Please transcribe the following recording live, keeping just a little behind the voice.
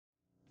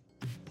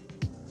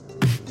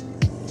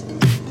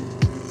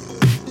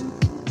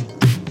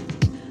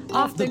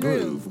Off the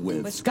Groove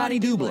with Scotty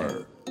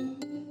Dubler.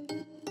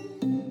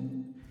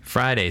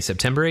 Friday,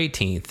 September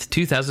 18th,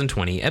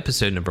 2020,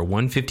 episode number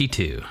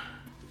 152.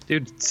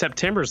 Dude,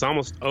 September's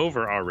almost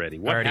over already.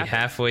 What Already happened?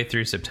 halfway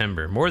through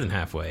September. More than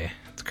halfway.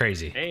 It's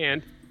crazy.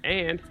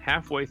 And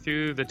halfway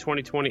through the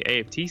 2020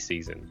 AFT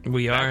season.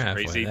 We are That's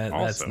halfway. crazy That's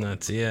also.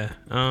 nuts, yeah.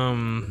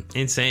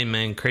 Insane,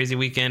 man. Crazy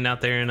weekend out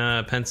there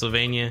in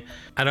Pennsylvania.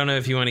 I don't know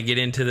if you want to get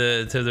into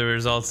the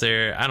results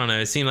there. I don't know.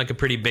 It seemed like a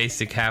pretty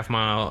basic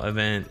half-mile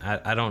event.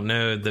 I don't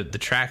know. The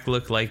track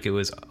looked like it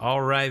was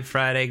all right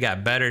Friday,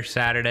 got better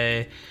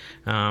Saturday.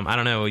 I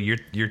don't know.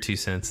 Your 2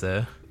 cents,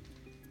 though.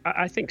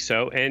 I think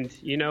so. And,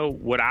 you know,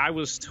 what I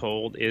was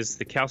told is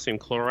the calcium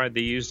chloride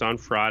they used on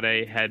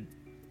Friday had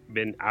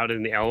been out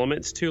in the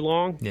elements too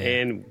long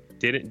and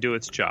didn't do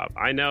its job.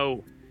 I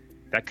know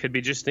that could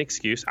be just an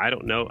excuse. I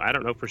don't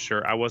know for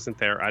sure. I wasn't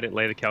there. I didn't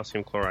lay the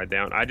calcium chloride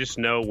down. I just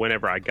know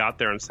whenever I got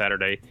there on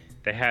Saturday,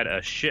 they had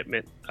a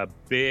shipment, a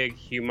big,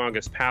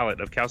 humongous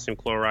pallet of calcium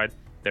chloride.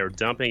 They were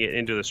dumping it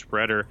into the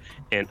spreader,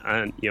 and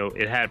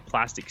it had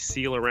plastic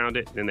seal around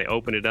it. And then they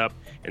opened it up,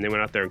 and they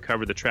went out there and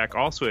covered the track.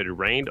 Also, it had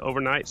rained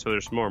overnight, so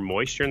there's more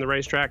moisture in the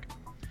racetrack.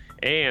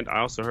 And I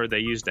also heard they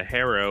used a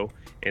harrow,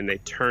 and they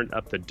turned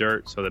up the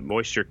dirt so that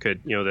moisture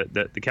could,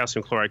 the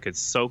calcium chloride could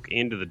soak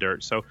into the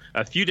dirt. So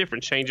a few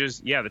different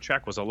changes. Yeah, the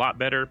track was a lot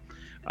better.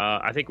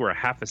 I think we're a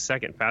half a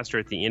second faster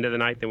at the end of the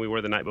night than we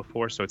were the night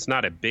before. So it's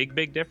not a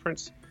big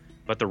difference.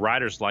 But the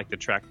riders like the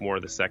track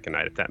more the second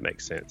night, if that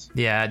makes sense.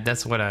 Yeah,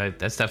 that's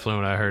definitely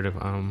what I heard of,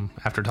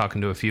 after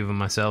talking to a few of them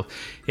myself.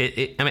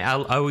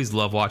 I always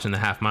love watching the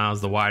half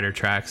miles, the wider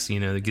tracks.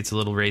 It gets a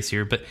little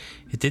racier, but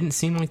it didn't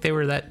seem like they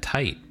were that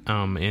tight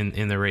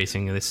in the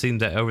racing. It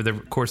seemed that over the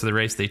course of the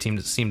race, they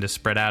seemed to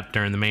spread out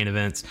during the main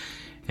events.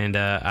 And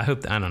I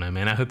hope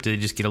to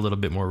just get a little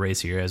bit more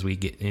racier as we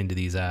get into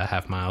these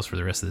half miles for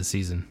the rest of the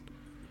season.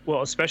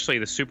 Well, especially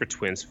the Super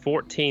Twins,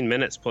 14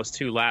 minutes plus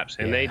 2 laps,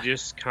 and they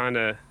just kind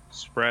of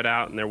spread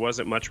out, and there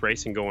wasn't much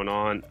racing going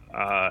on.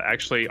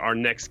 Actually, our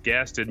next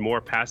guest did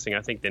more passing,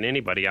 I think, than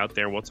anybody out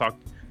there. We'll talk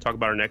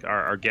about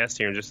our guest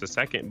here in just a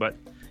second. But,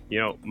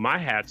 my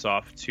hat's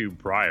off to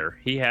Breyer.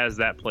 He has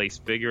that place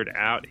figured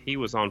out. He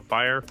was on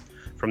fire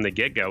from the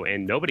get-go,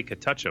 and nobody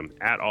could touch him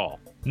at all.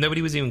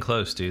 Nobody was even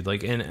close, dude.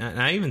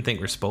 And I even think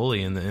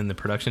Rispoli and the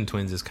production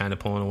twins is kind of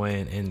pulling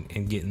away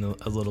and getting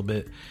a little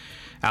bit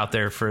out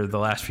there for the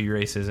last few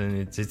races,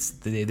 and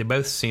they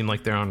both seem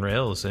like they're on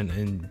rails.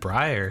 And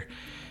Breyer,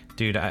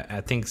 dude,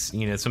 I think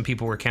some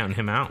people were counting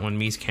him out when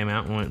Mies came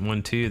out and went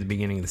 1-2 at the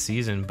beginning of the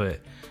season, but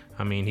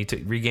I mean he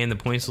regained the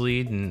points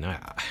lead, and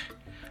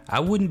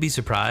I wouldn't be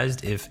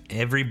surprised if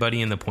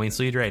everybody in the points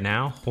lead right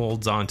now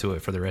holds on to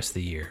it for the rest of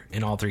the year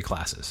in all 3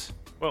 classes.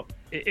 Well,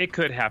 it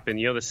could happen.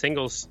 The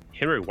singles,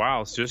 Henry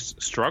Wiles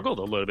just struggled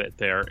a little bit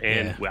there,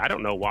 and I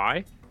don't know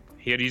why.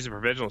 He had used a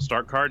provisional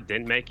start card,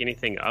 didn't make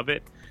anything of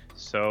it.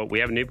 So we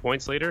have a new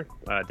points leader,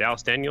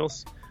 Dallas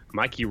Daniels.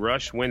 Mikey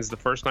Rush wins the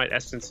first night.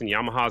 Estenson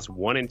Yamaha's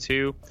 1 and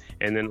 2.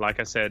 And then, like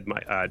I said,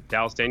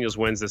 Dallas Daniels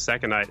wins the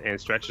second night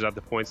and stretches out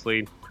the points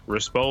lead.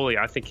 Rispoli,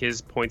 I think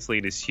his points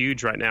lead is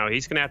huge right now.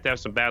 He's going to have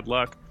some bad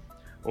luck,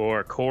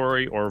 or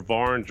Corey or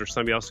Varnes or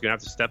somebody else is going to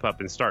have to step up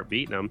and start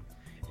beating him.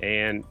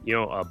 And,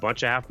 a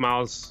bunch of half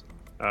miles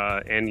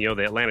and, the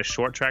Atlanta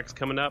short track's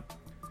coming up.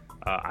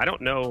 I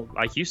don't know,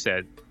 like you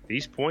said,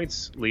 these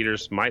points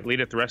leaders might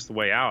lead it the rest of the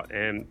way out.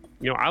 And,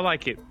 I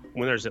like it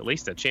when there's at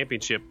least a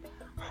championship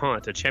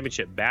hunt, a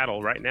championship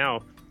battle. Right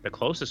now, the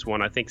closest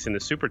one, I think, is in the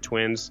Super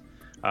Twins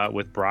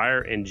with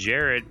Breyer and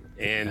Jared.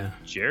 And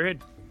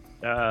Jared,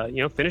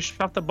 finished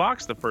off the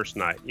box the first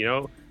night,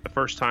 the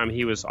first time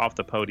he was off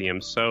the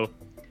podium. So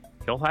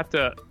he'll have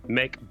to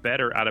make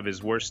better out of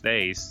his worst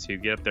days to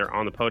get up there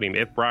on the podium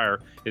if Breyer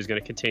is going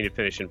to continue to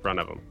finish in front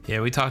of him.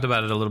 Yeah, we talked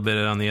about it a little bit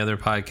on the other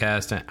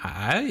podcast.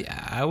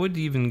 I would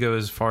even go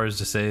as far as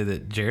to say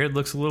that Jared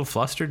looks a little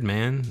flustered,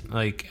 man.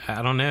 Like,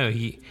 I don't know.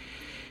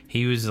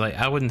 He was like,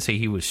 I wouldn't say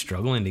he was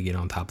struggling to get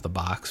on top of the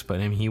box,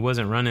 but I mean, he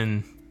wasn't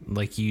running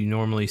like you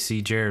normally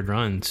see Jared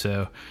run.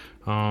 So,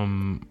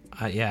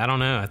 I don't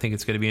know. I think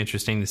it's going to be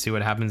interesting to see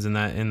what happens in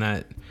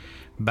that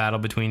battle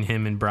between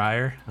him and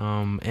Breyer.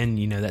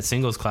 And that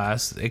singles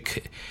class,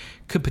 it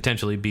could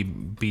potentially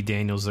be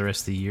Daniels the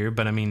rest of the year.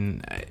 But I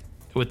mean,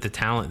 with the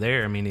talent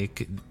there, I mean,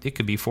 it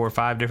could be 4 or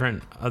 5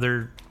 different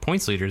other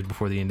points leaders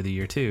before the end of the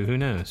year too. Who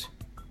knows?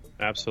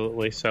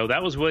 Absolutely. So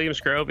that was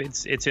Williams Grove.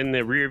 It's in the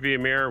rearview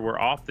mirror. We're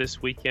off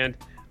this weekend.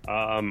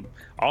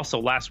 Also,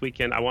 last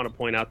weekend, I want to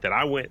point out that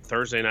I went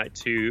Thursday night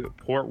to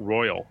Port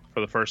Royal for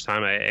the first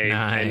time,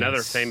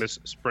 another famous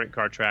sprint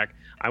car track.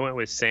 I went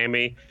with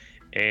Sammy,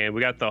 and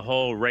we got the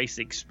whole race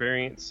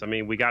experience. I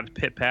mean, we got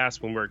pit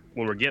pass when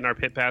we're getting our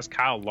pit pass.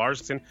 Kyle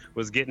Larson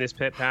was getting his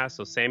pit pass,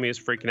 so Sammy was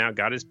freaking out,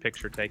 got his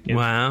picture taken.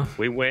 Wow.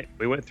 We went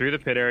through the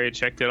pit area,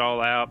 checked it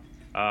all out.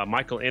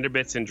 Michael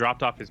Enderbitson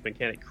dropped off his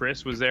mechanic.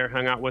 Chris was there,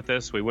 hung out with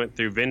us. We went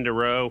through Vendor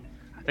Row.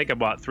 I think I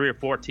bought 3 or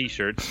 4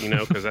 T-shirts,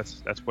 because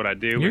that's what I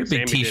do. You're a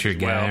big T-shirt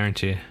guy,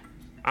 aren't you?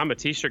 I'm a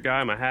T-shirt guy,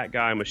 I'm a hat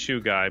guy, I'm a shoe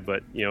guy,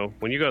 but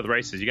when you go to the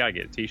races, you gotta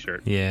get a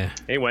T-shirt. Yeah.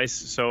 Anyways,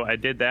 so I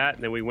did that,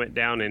 and then we went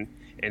down, and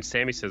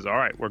Sammy says, "All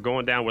right, we're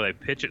going down where they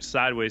pitch it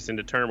sideways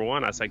into turn number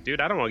 1." I was like, "Dude,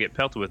 I don't want to get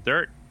pelted with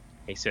dirt."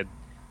 He said,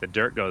 "The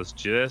dirt goes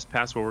just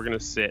past where we're gonna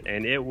sit,"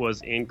 and it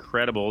was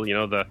incredible.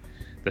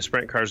 The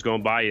sprint cars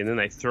going by you, and then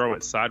they throw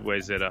it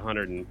sideways at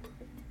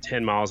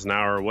 110 miles an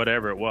hour or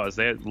whatever it was.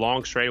 They had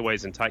long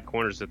straightaways and tight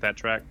corners at that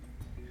track.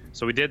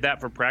 So we did that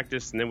for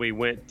practice, and then we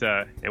went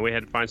and we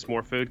had to find some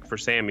more food for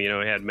Sammy. He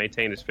had to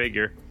maintain his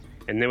figure.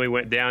 And then we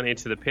went down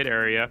into the pit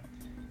area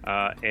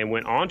and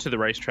went onto the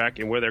racetrack,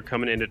 and where they're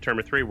coming into turn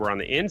number 3, we're on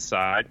the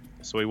inside.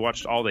 So we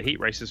watched all the heat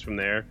races from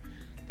there.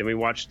 Then we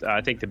watched,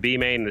 I think, the B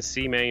main and the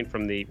C main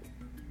from the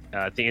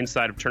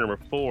inside of turn number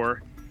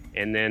 4.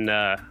 And then,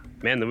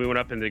 then we went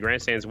up into the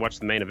grandstands and watched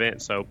the main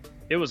event. So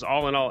it was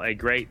all in all a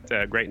great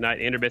night.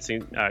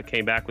 Interbitsy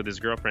came back with his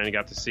girlfriend and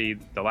got to see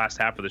the last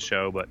half of the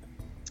show. But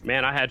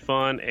man, I had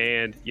fun,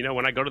 and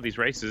when I go to these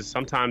races,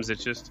 sometimes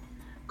it's just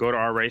go to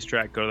our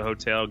racetrack, go to the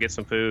hotel, get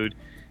some food,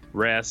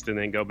 rest, and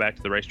then go back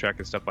to the racetrack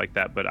and stuff like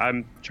that. But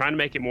I'm trying to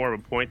make it more of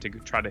a point to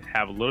try to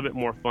have a little bit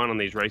more fun on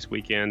these race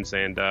weekends,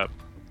 and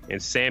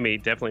Sammy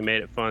definitely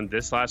made it fun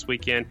this last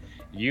weekend.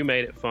 You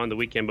made it fun the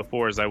weekend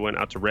before as I went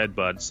out to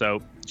Redbud.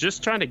 So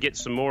just trying to get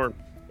some more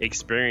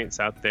experience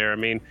out there. I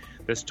mean,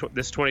 this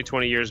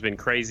 2020 year has been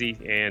crazy,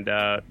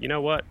 and you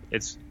know what?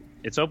 It's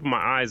opened my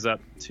eyes up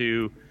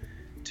to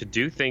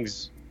do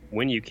things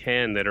when you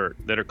can that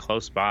are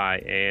close by,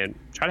 and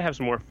try to have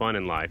some more fun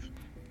in life.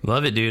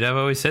 Love it, dude. I've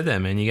always said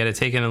that, man. You got to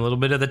take in a little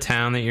bit of the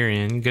town that you're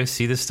in, go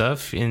see the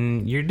stuff,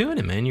 and you're doing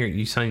it, man.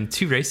 You signed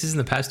 2 races in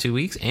the past 2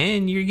 weeks,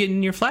 and you're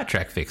getting your flat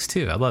track fixed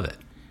too. I love it.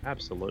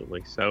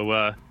 Absolutely.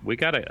 So we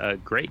got a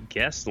great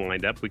guest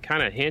lined up. We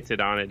kind of hinted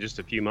on it just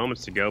a few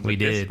moments ago, but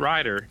this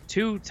rider,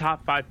 2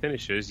 top 5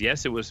 finishes.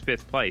 Yes, it was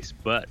 5th place,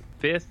 but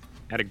 5th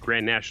at a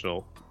Grand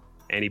National,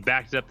 and he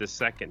backed it up the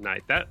second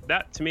night.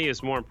 That to me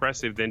is more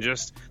impressive than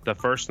just the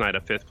first night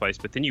of 5th place,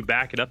 but then you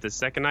back it up the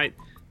second night.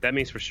 That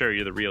means for sure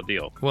you're the real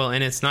deal. Well,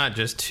 and it's not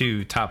just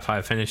 2 top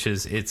 5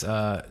 finishes. It's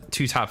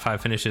 2 top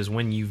 5 finishes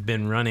when you've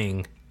been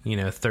running,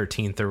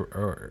 13th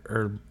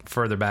or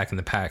further back in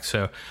the pack.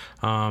 So,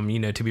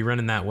 to be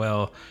running that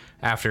well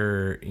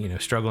after,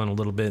 struggling a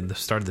little bit at the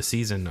start of the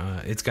season,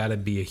 it's got to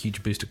be a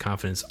huge boost of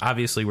confidence.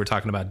 Obviously, we're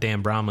talking about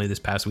Dan Bromley this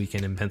past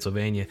weekend in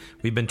Pennsylvania.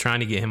 We've been trying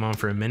to get him on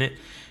for a minute,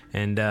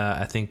 and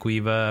I think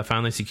we've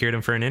finally secured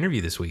him for an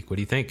interview this week. What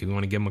do you think? Do we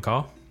want to give him a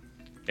call?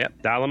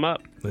 Yep, dial him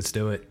up. Let's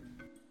do it.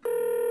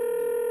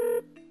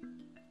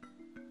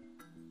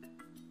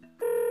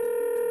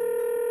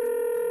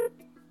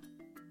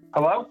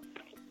 Hello?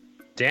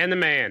 Dan the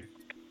man.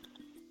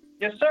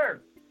 Yes,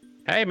 sir.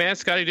 Hey, man,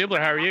 Scotty Dubler,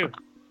 how are you?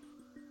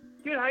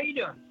 Good, how you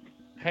doing?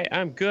 Hey,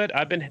 I'm good.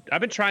 I've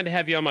been trying to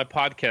have you on my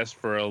podcast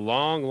for a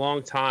long,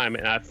 long time,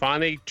 and I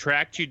finally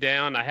tracked you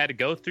down. I had to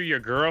go through your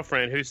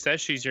girlfriend, who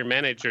says she's your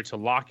manager, to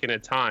lock in a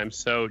time.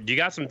 So, do you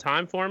got some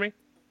time for me?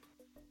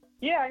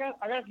 Yeah,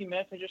 I got a few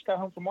minutes. I just got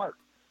home from work.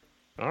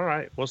 All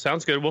right. Well,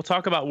 sounds good. We'll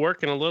talk about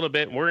work in a little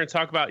bit. We're going to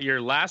talk about your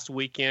last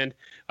weekend,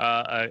 2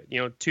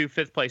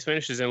 5th place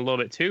finishes in a little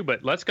bit too.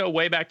 But let's go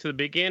way back to the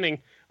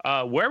beginning.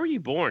 Where were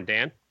you born,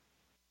 Dan?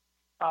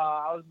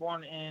 I was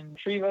born in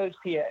Trevose,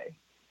 PA.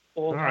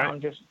 Old town,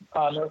 right. Just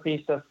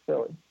northeast of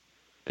Philly.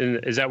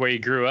 And is that where you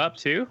grew up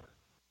too?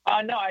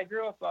 No, I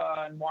grew up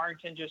in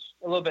Warrington, just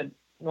a little bit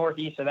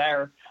northeast of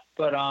there.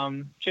 But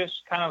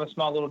just kind of a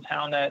small little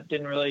town that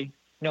didn't really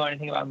know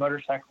anything about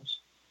motorcycles.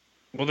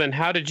 Well, then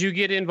how did you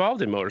get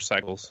involved in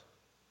motorcycles?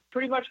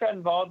 Pretty much got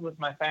involved with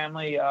my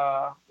family.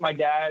 My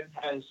dad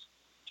has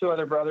 2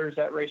 other brothers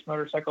that race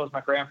motorcycles.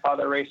 My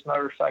grandfather raced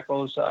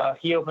motorcycles.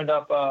 He opened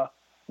up a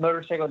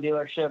motorcycle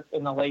dealership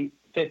in the late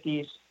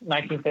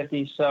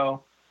 1950s.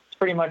 So it's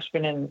pretty much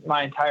been in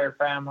my entire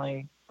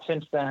family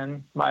since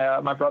then.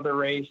 My brother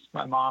raced.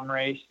 My mom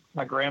raced.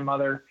 My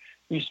grandmother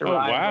used to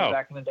ride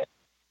back in the day.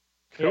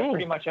 Cool. Yeah,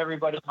 pretty much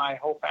everybody in my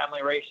whole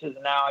family races,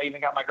 and now I even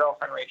got my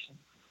girlfriend racing.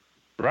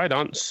 Right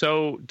on.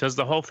 So does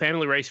the whole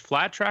family race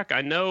flat track?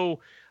 I know,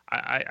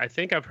 I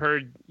think I've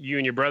heard you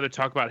and your brother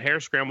talk about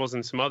hare scrambles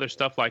and some other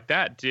stuff like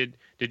that. Did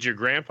your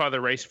grandfather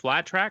race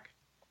flat track?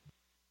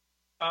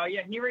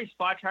 Yeah, he raced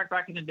flat track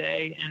back in the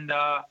day, and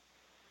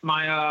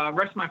my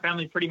rest of my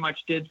family pretty much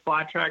did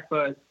flat track,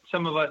 but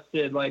some of us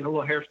did like a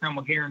little hare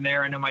scramble here and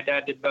there. I know my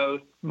dad did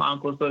both. My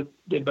uncles both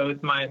did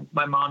both. My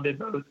mom did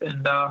both,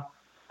 and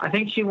I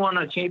think she won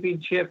a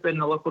championship in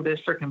the local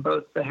district in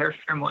both the hare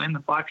scramble and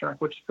the flat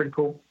track, which is pretty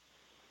cool.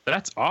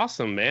 That's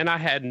awesome, man. I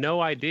had no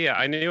idea.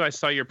 I knew I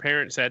saw your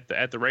parents at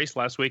the race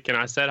last week, and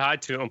I said hi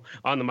to them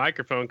on the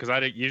microphone because I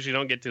usually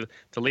don't get to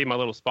leave my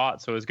little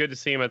spot. So it was good to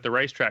see them at the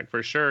racetrack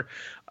for sure.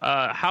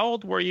 How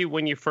old were you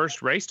when you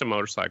first raced a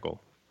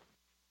motorcycle?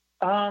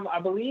 I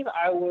believe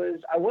I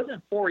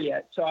wasn't 4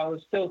 yet, so I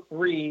was still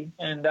 3,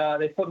 and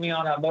they put me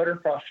on a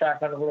motocross track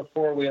on a little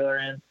 4-wheeler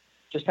and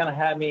just kind of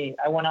had me.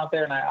 I went out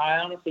there, and I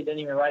honestly didn't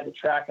even ride the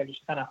track. I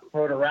just kind of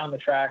rode around the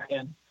track,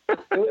 and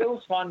it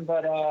was fun,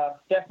 but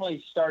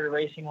definitely started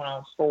racing when I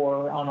was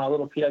 4 on a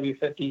little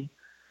PW50,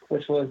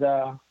 which was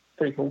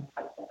pretty cool.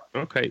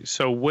 Okay,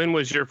 so when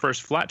was your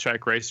first flat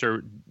track race,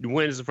 or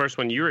when is the first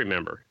one you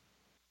remember?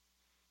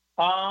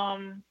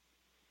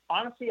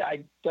 Honestly,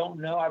 I don't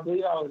know. I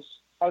believe I was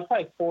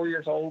probably 4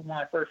 years old when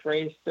I first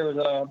raced. There was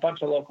a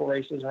bunch of local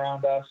races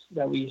around us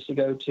that we used to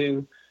go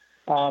to.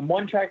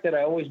 One track that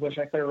I always wish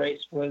I could have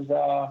raced was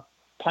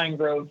Pine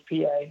Grove,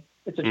 PA.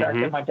 It's a track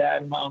that my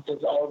dad and my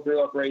uncles all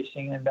grew up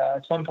racing, and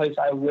it's one place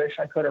I wish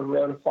I could have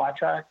rode a flat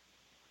track.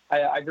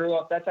 I grew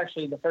up, that's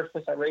actually the first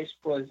place I raced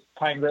was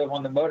Pine Grove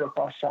on the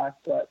motocross track,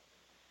 but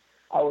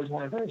I always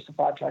wanted to race the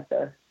flat track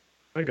there.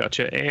 I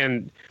gotcha.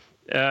 And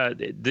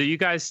do you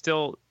guys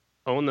still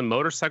own the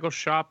motorcycle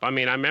shop? I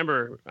mean, I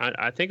remember,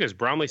 I think it was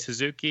Bromley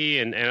Suzuki,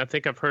 and I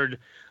think I've heard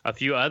a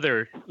few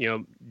other,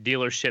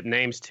 dealership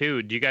names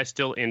too. Do you guys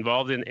still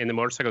involved in the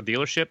motorcycle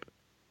dealership?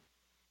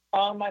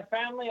 My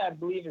family, I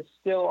believe, is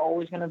still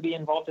always going to be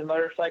involved in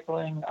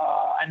motorcycling.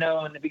 I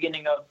know in the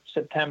beginning of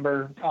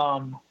September,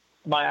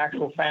 my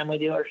actual family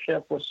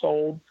dealership was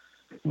sold.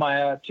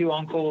 My two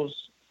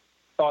uncles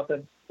thought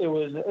that it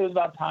was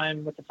about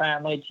time with the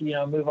family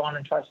to move on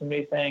and try some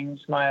new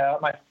things.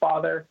 My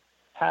father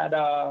has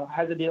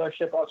a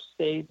dealership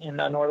upstate in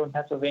northern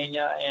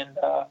Pennsylvania, and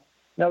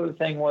another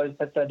thing was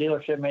that the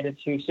dealership made it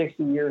to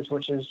 60 years,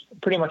 which is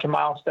pretty much a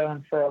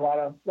milestone for a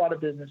lot of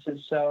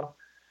businesses. So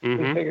we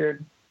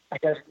figured, I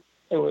guess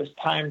it was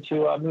time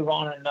to move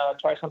on and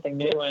try something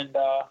new, and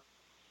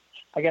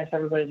I guess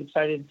everybody's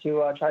excited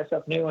to try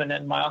stuff new. And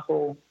then my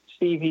uncle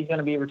Steve, he's going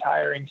to be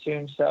retiring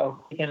soon,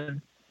 so he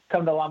can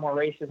come to a lot more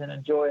races and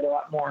enjoy it a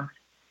lot more.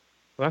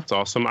 Well, that's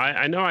awesome.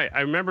 I know. I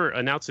remember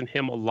announcing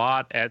him a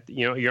lot at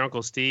your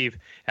Uncle Steve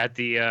at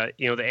the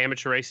the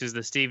amateur races,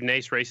 the Steve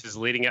Nace races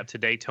leading up to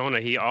Daytona.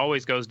 He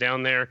always goes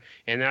down there,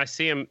 and I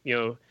see him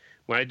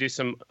when I do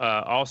some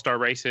all-star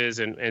races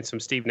and some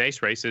Steve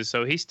Nace races.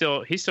 So he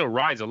still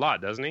rides a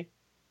lot, doesn't he?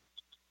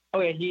 Oh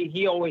yeah,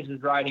 he always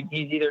is riding.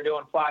 He's either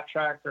doing flat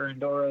track or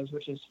enduros,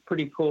 which is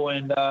pretty cool.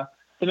 And the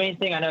main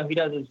thing I know he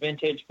does is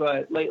vintage,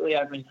 but lately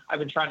I've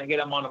been trying to get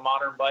him on a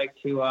modern bike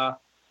to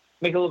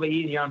make it a little bit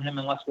easier on him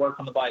and less work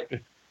on the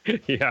bike.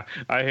 Yeah,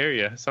 I hear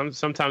you.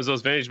 Sometimes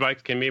those vintage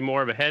bikes can be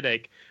more of a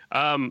headache.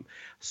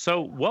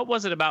 So what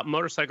was it about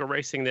motorcycle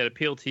racing that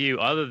appealed to you,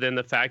 other than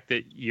the fact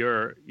that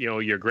your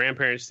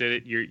grandparents did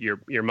it,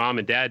 your mom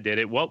and dad did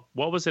it? What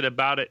was it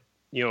about it,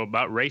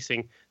 about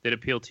racing that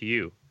appealed to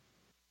you?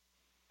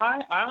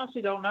 I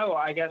honestly don't know.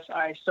 I guess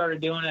I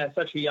started doing it at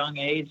such a young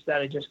age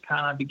that it just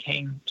kind of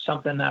became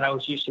something that I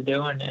was used to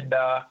doing. And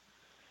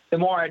the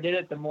more I did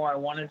it, the more I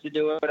wanted to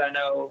do it. I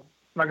know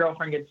my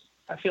girlfriend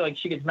I feel like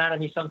she gets mad at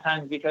me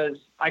sometimes because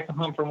I come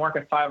home from work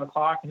at 5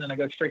 o'clock and then I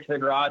go straight to the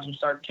garage and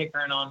start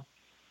tinkering on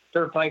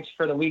dirt bikes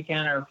for the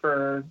weekend or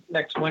for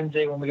next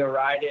Wednesday when we go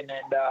riding.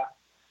 And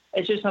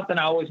it's just something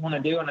I always want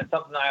to do. And it's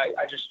something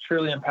I just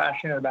truly am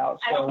passionate about.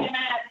 So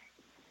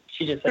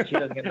she just said she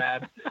doesn't get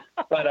mad.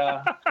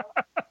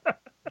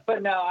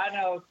 But no, I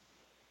know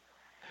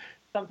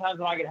sometimes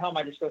when I get home,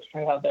 I just go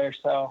straight out there.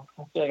 So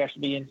I feel like I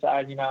should be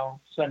inside,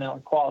 spending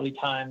quality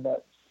time.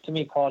 But to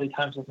me, quality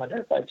time's with my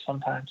dirt bike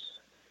sometimes.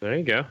 There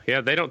you go.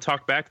 Yeah, they don't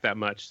talk back that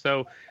much.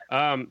 So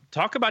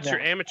talk about your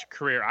amateur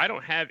career. I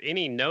don't have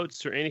any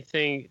notes or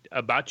anything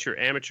about your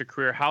amateur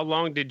career. How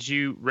long did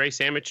you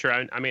race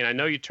amateur? I mean, I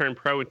know you turned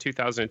pro in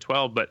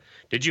 2012, but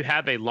did you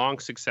have a long,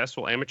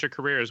 successful amateur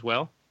career as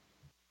well?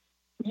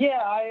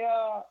 Yeah,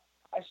 I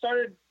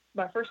started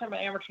my first time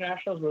at amateur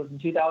nationals was in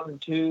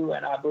 2002,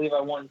 and I believe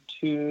I won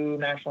 2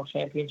 national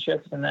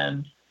championships. And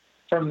then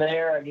from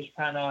there, I just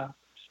kind of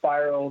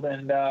spiraled,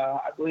 and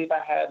I believe I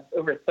had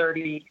over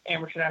 30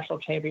 amateur national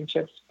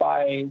championships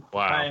by the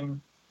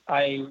time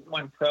I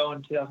went pro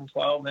in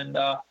 2012. And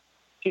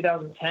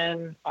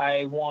 2010,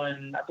 I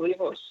won, I believe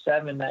it was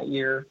 7 that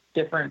year.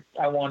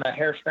 I won a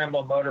hare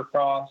scramble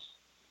motocross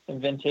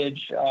and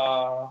vintage,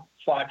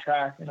 flat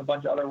track, and a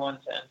bunch of other ones.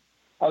 And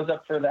I was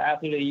up for the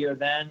Athlete of the Year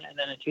then, and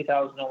then in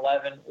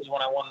 2011 was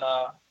when I won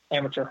the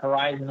Amateur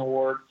Horizon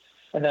Award,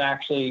 and then I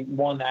actually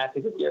won the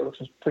Athlete of the Year, which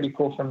was pretty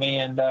cool for me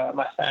and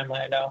my family,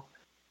 I know.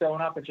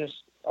 Growing up, it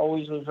just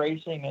always was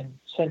racing, and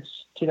since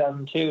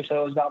 2002,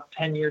 so it was about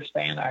a 10-year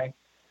span, I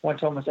went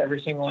to almost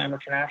every single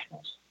amateur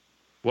nationals.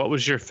 What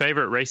was your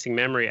favorite racing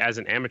memory as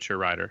an amateur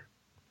rider?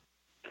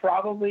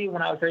 Probably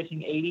when I was racing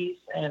 80s,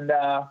 and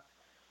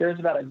there was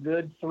about a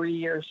good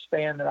 3-year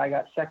span that I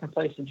got second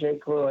place to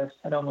Jake Lewis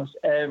at almost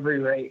every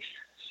race.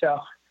 So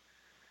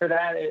for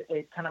that,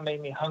 it kind of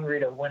made me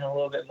hungry to win a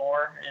little bit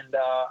more. And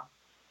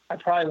I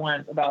probably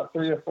went about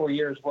 3 or 4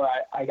 years where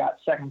I got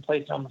second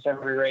place in almost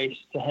every race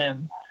to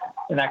him.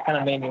 And that kind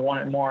of made me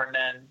want it more. And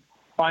then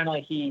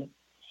finally he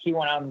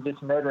went out and did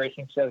some road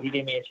racing, so he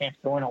gave me a chance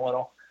to win a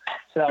little.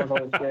 So that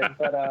was always good.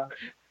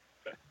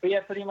 But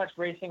yeah, pretty much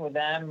racing with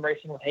them,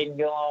 racing with Hayden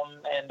Gillum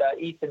and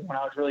Ethan when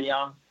I was really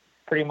young.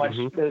 Pretty much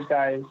those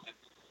guys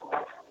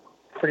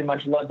pretty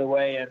much led the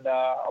way, and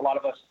a lot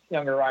of us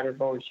younger riders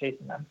were always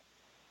chasing them.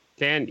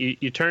 Dan,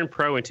 you turned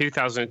pro in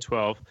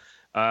 2012.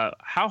 How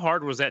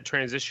hard was that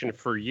transition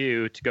for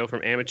you to go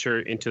from amateur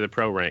into the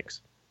pro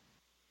ranks?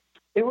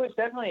 It was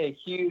definitely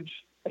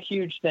a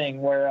huge thing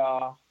where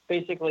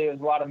basically it was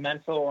a lot of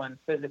mental and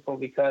physical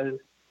because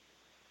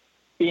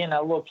being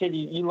a little kid,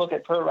 you look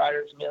at pro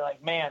riders and be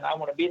like, man, I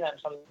want to be them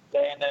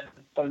someday. And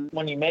then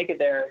when you make it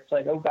there, it's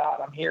like, oh God,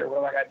 I'm here. What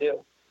do I got to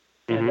do?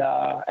 Mm-hmm.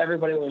 And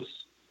everybody was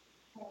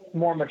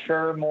more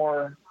mature,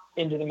 more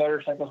into the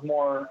motorcycles,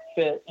 more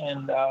fit.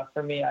 And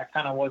for me, I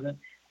kind of wasn't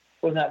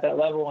at that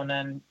level. And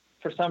then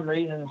for some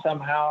reason,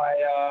 somehow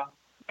I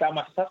got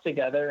my stuff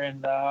together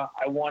and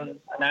I won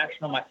a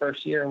national my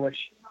first year,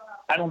 which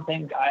I don't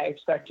think I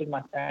expected,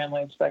 my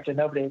family expected,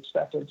 nobody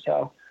expected.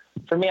 So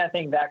for me, I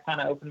think that kind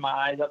of opened my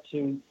eyes up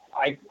to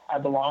I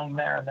belong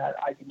there and that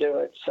I could do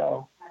it.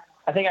 So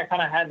I think I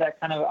kind of had that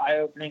kind of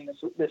eye-opening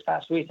this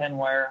past weekend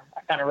where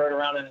I kind of rode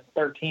around in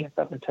 13th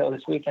up until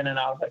this weekend, and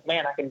I was like,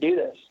 man, I can do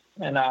this.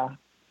 And,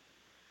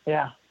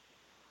 yeah.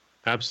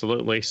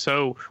 Absolutely.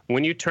 So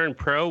when you turned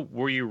pro,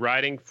 were you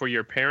riding for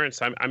your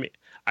parents? I mean,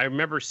 I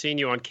remember seeing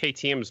you on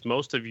KTMs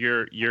most of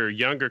your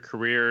younger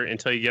career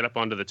until you get up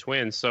onto the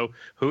Twins. So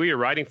who were you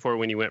riding for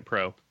when you went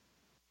pro?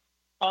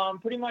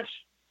 Pretty much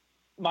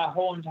my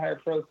whole entire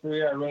pro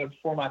career, I rode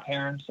for my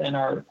parents and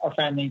our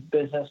family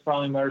business,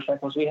 Bromley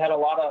Motorcycles. We had a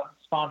lot of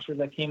sponsors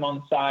that came on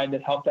the side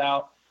that helped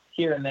out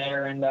here and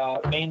there, and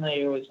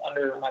mainly it was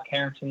under my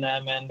parents and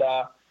them. And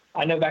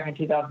I know back in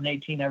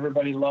 2018,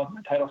 everybody loved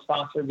my title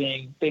sponsor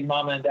being Big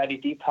Mama and Daddy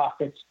Deep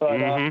Pockets,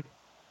 but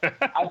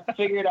I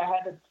figured I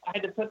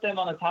had to put them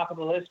on the top of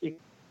the list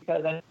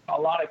because I know a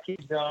lot of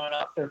kids growing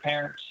up, their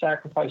parents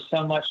sacrifice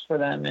so much for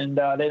them, and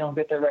they don't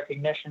get their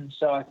recognition.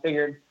 So I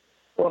figured,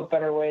 what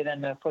better way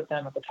than to put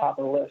them at the top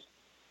of the list.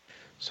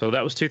 So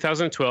that was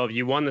 2012.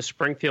 You won the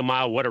Springfield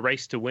Mile. What a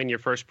race to win your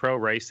first pro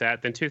race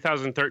at. Then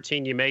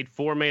 2013, you made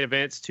 4 main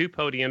events, 2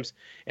 podiums.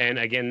 And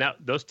again,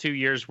 those 2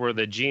 years were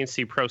the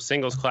GNC Pro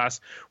Singles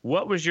class.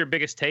 What was your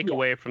biggest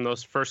takeaway from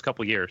those first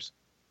couple years?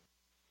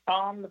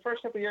 The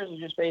first couple years was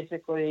just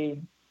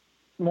basically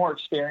more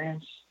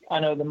experience. I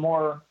know the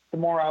more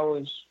I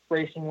was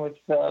racing with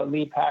the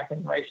lead pack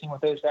and racing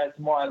with those guys,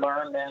 the more I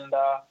learned. And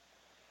I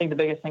think the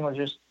biggest thing was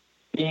just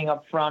being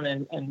up front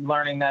and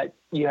learning that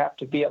you have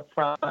to be up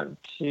front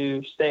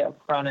to stay up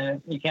front,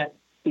 and you can't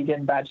be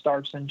getting bad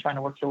starts and trying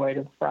to work your way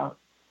to the front.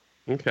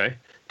 Okay.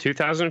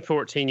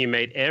 2014, you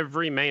made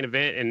every main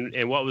event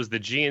in what was the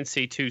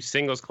GNC2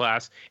 singles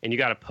class, and you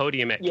got a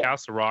podium at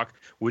Castle Rock.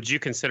 Would you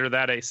consider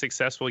that a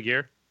successful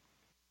year?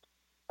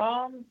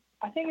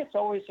 I think it's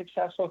always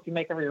successful if you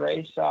make every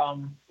race.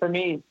 For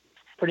me,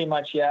 pretty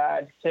much, yeah,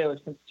 I'd say it was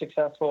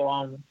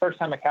successful. First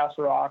time at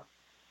Castle Rock,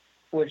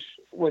 which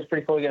was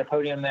pretty cool to get a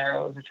podium there.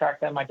 It was a track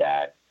that my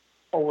dad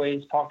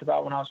always talked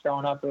about when I was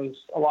growing up. It was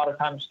a lot of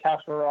times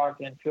Castle Rock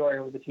and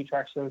Peoria were the 2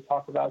 tracks that we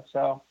talked about.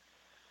 So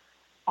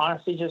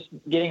honestly, just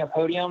getting a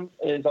podium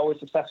is always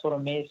successful to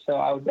me. So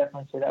I would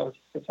definitely say that was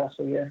a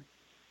successful year.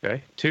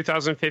 Okay.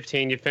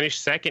 2015, you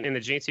finished second in the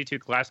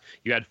GNC2 class.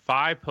 You had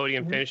 5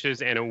 podium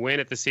finishes and a win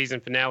at the season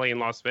finale in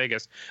Las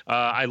Vegas.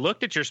 I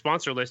looked at your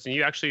sponsor list, and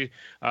you actually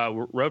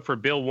rode for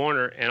Bill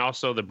Warner and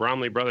also the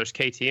Bromley Brothers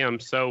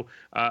KTM. So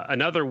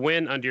another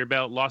win under your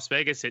belt, Las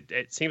Vegas.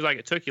 It seems like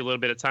it took you a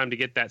little bit of time to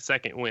get that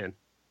second win.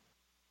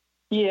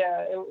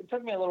 Yeah, it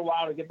took me a little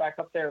while to get back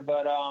up there.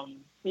 But,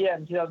 yeah,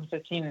 in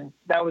 2015,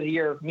 that was a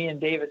year me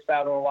and Davis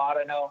battled a lot.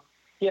 I know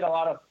he had a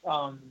lot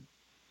of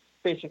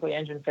basically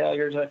engine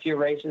failures at a few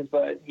races,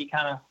 but he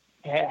kind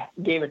of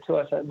gave it to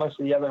us at most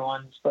of the other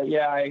ones. But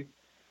yeah,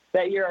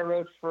 that year I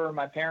rode for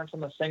my parents on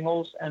the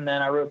singles, and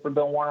then I rode for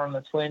Bill Warner on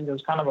the twins. It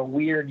was kind of a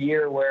weird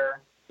year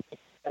where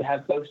I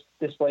had both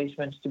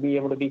displacements to be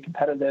able to be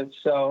competitive.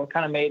 So it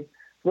kind of made it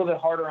a little bit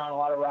harder on a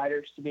lot of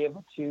riders to be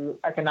able to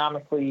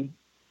economically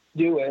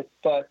do it.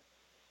 But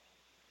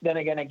then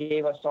again, it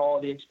gave us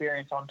all the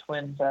experience on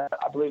twins that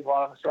I believe a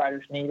lot of us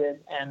riders needed.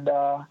 And,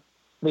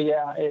 but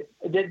yeah, it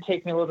did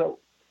take me a little bit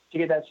to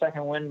get that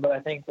second win, but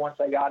I think once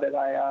I got it,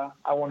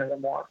 I wanted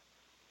it more.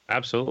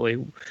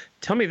 Absolutely.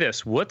 Tell me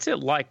this, what's it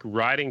like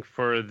riding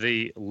for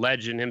the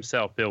legend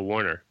himself, Bill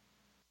Warner?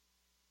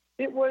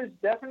 It was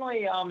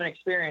definitely an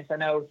experience. I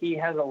know he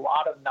has a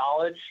lot of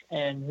knowledge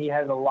and he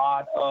has a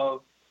lot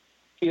of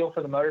feel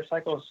for the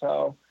motorcycle.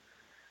 So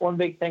one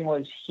big thing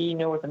was he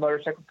knew what the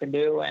motorcycle could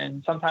do,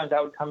 and sometimes I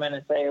would come in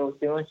and say it was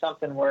doing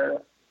something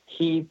where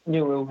he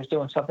knew it was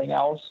doing something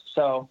else.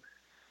 So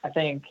I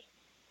think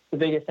the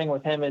biggest thing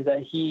with him is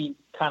that he's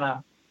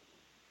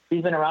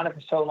been around it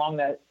for so long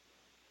that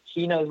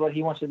he knows what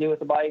he wants to do with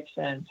the bikes.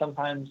 And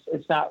sometimes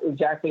it's not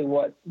exactly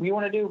what we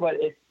want to do, but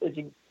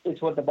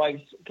it's what the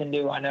bikes can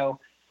do. I know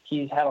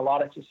he's had a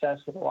lot of success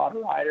with a lot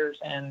of riders,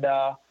 and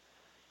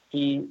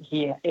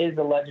he is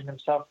a legend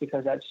himself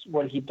because that's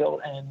what he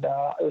built. And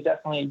it was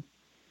definitely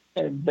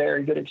a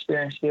very good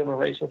experience to be able to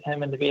race with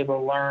him and to be able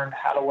to learn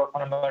how to work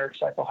on a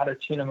motorcycle, how to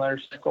tune a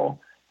motorcycle,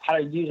 how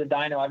to use a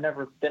dyno. I've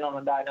never been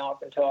on a dyno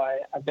up until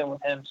I've been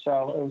with him,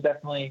 so it was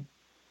definitely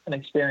an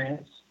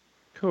experience.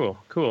 Cool.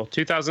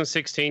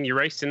 2016, you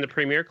raced in the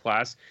Premier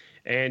class,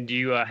 and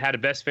you had a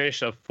best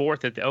finish of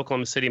 4th at the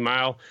Oklahoma City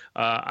Mile.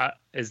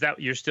 Is that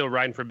you're still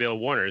riding for Bill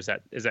Warner? Is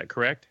that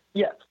correct?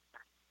 Yes.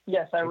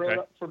 I rode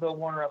up for Bill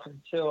Warner up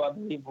until I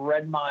believe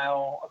Red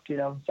Mile of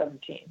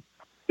 2017.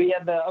 But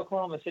yeah, the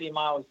Oklahoma City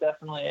Mile was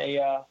definitely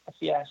a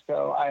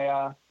fiasco.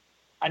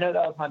 I know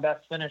that was my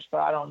best finish, but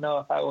I don't know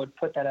if I would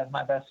put that as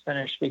my best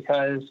finish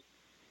because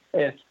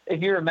if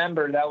you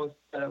remember, that was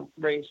the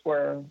race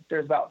where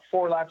there's about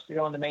 4 laps to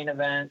go in the main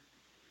event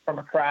from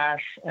a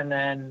crash, and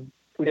then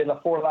we did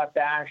a 4-lap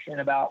dash, and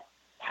about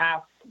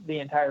half the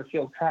entire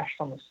field crashed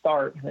on the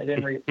start, and they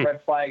didn't red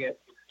flag it.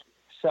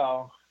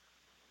 So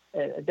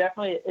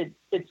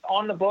it's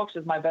on the books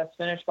as my best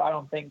finish, but I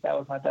don't think that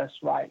was my best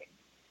riding.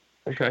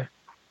 Okay.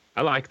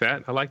 I like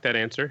that. I like that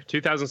answer.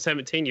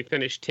 2017, you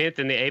finished 10th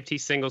in the AFT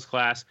singles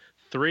class,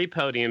 3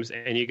 podiums,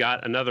 and you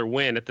got another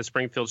win at the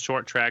Springfield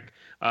Short Track.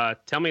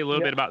 Tell me a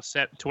little bit about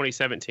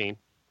 2017.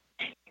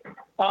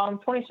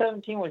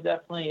 2017 was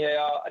definitely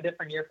a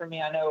different year for me.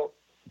 I know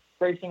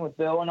racing with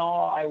Bill and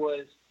all, I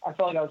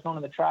felt like I was going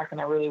to the track and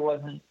I really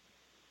wasn't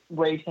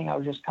racing. I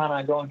was just kind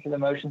of going through the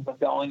motions of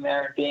going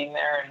there and being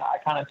there. And I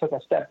kind of took a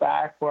step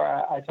back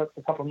where I took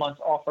a couple months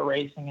off of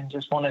racing and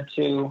just wanted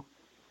to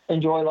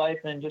enjoy life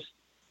and just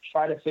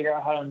try to figure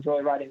out how to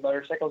enjoy riding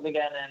motorcycles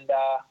again. And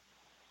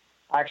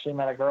I actually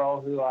met a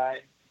girl who I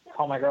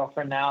call my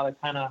girlfriend now that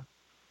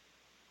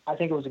I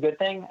think it was a good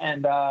thing.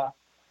 And I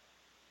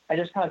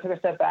just kind of took a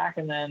step back,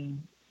 and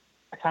then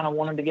I kind of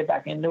wanted to get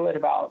back into it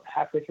about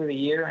halfway through the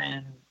year.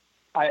 And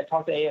I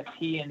talked to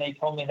AFT, and they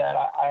told me that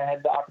I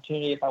had the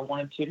opportunity, if I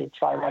wanted to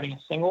try riding a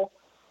single.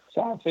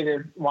 So I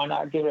figured, why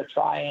not give it a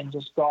try and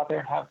just go out there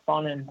and have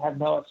fun and have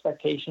no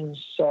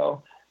expectations.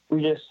 So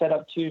we just set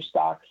up 2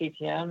 stock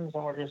KTMs,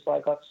 and we're just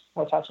like,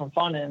 let's have some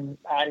fun. And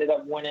I ended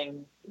up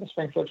winning the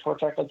Springfield Short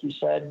Track, like you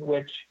said,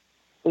 which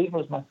I believe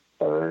was my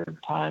 3rd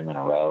time in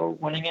a row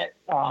winning it.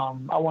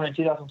 I won in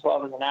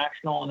 2012 as a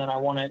national, and then I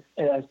won it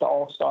as the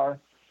All-Star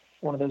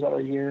one of those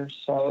other years.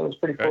 So it was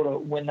pretty cool to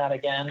win that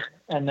again.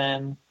 And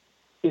then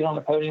be on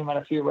the podium at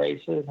a few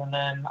races. And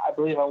then I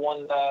believe I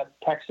won the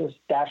Texas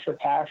Dasher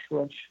Cash,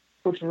 which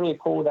was really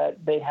cool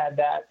that they had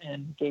that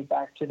and gave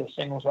back to the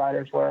singles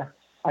riders, where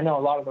I know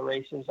a lot of the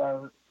races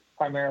are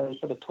primarily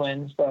for the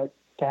twins, but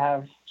to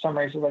have some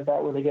races like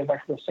that where they give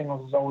back to the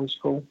singles is always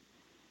cool.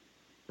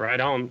 Right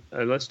on.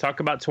 Let's talk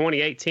about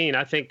 2018.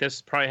 I think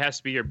this probably has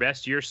to be your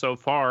best year so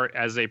far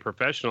as a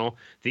professional.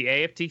 The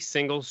AFT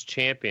Singles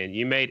Champion.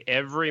 You made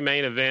every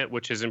main event,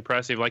 which is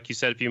impressive. Like you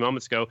said a few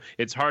moments ago,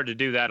 it's hard to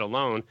do that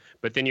alone.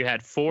 But then you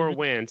had 4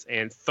 wins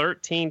and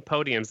 13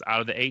 podiums out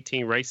of the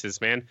 18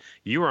 races, man.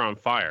 You were on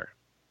fire.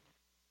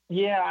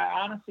 Yeah,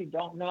 I honestly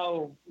don't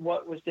know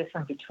what was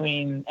different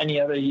between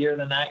any other year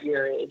than that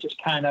year. It just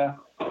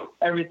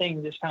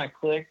everything just kind of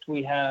clicked.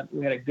 We had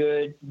a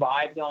good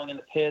vibe going in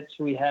the pits.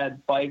 We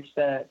had bikes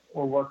that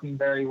were working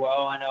very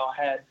well. I know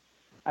I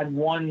had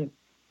one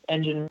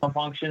engine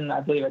malfunction. I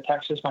believe at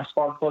Texas, my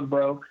spark plug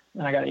broke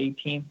and I got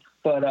 18th.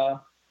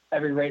 But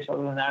every race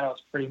other than that, I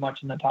was pretty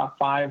much in the top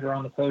 5 or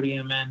on the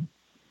podium. And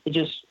it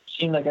just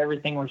seemed like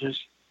everything was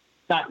just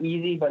not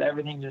easy, but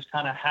everything just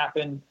kind of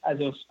happened as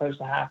it was supposed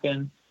to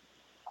happen.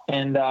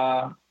 And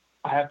I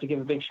have to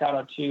give a big shout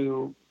out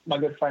to my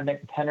good friend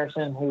Nick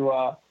Henderson, who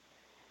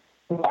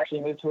actually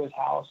moved to his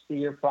house the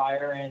year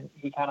prior, and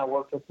he kind of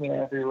worked with me at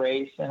every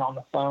race and on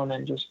the phone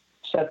and just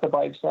set the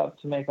bikes up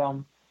to make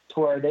them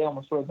to where they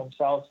almost rode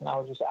themselves, and I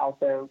was just out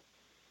there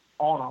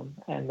on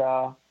them.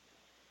 And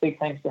big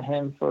thanks to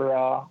him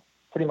for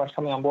pretty much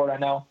coming on board. I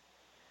know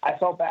I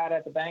felt bad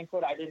at the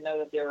banquet. I didn't know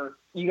that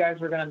you guys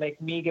were going to make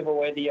me give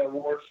away the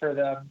award for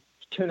the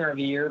tuner of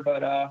the year,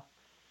 but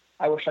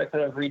I wish I could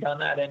have redone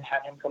that and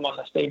had him come on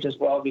the stage as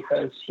well,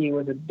 because he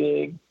was a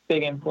big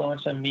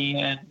influence on me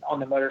and on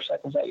the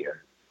motorcycles that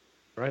year.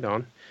 Right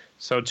on.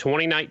 So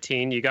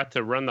 2019, you got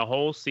to run the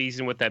whole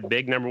season with that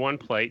big number 1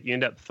 plate. You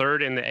end up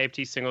 3rd in the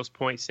AFT singles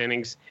point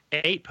standings,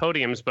 8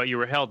 podiums, but you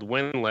were held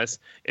winless.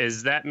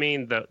 Does that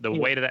mean the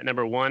weight of that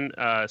number 1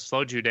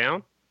 slowed you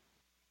down?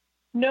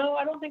 No,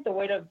 I don't think the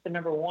weight of the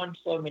number 1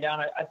 slowed me down.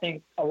 I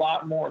think a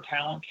lot more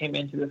talent came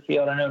into the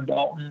field. I know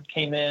Dalton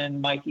came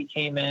in, Mikey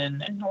came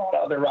in, and a lot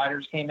of other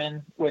riders came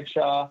in, which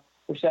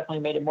definitely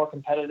made it more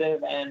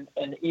competitive. And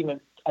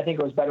even I think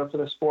it was better for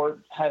the sport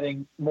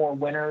having more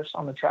winners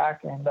on the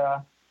track. And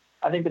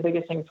I think the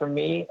biggest thing for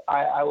me,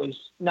 I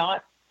was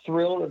not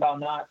thrilled about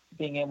not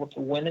being able to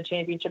win the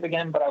championship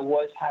again, but I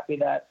was happy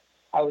that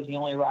I was the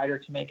only rider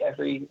to make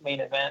every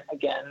main event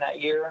again that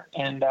year.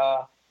 And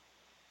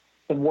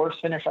the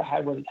worst finish I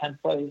had was a 10th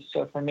place.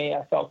 So for me,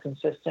 I felt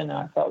consistent, and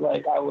I felt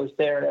like I was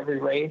there at every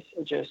race.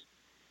 It just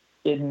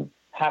didn't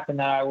happen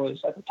that I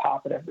was at the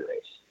top at every race.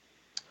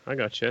 I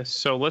gotcha.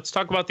 So let's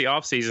talk about the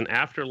off season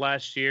after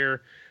last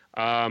year.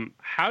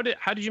 How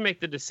did you make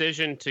the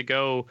decision to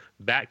go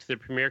back to the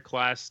Premier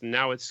class?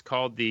 Now it's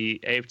called the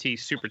AFT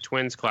Super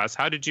Twins class.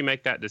 How did you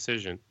make that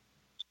decision?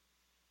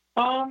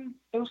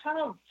 It was kind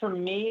of, for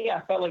me,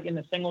 I felt like in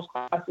the singles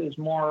class, it was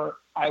more,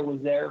 I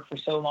was there for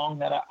so long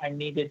that I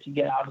needed to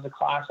get out of the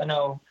class. I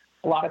know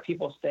a lot of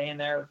people stay in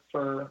there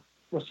for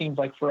what seems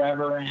like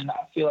forever, and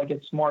I feel like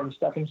it's more of a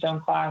stepping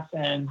stone class.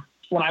 And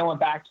when I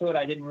went back to it,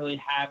 I didn't really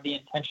have the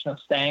intention of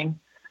staying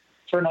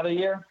for another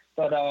year,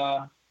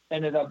 but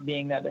ended up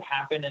being that it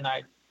happened, and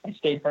I I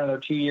stayed for another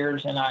 2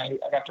 years, and I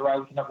got to ride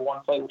with the number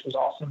one plate, which was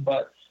awesome.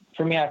 But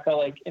for me, I felt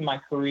like in my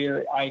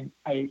career, I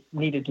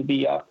needed to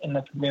be up in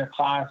the premier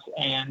class.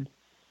 And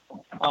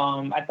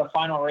at the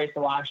final race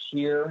of last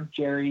year,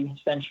 Jerry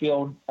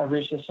Stenfield of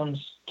Rear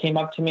Systems came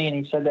up to me,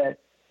 and he said that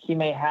he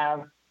may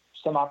have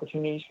some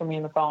opportunities for me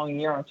in the following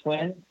year on a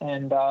twin.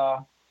 And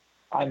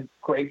I'm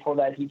grateful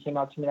that he came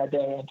up to me that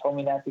day and told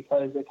me that,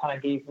 because it kind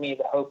of gave me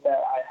the hope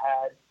that I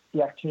had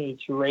the opportunity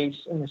to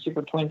race in the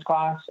Super Twins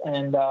class.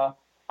 And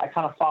I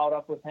kind of followed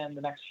up with him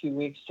the next few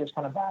weeks, just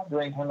kind of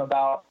badgering him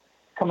about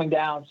coming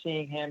down,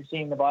 seeing him,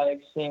 seeing the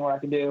bikes, seeing what I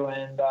could do.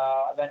 And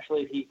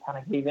eventually he kind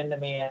of gave in to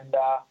me. And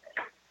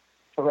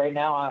so right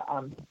now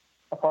I'm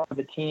a part of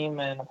the team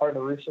and a part of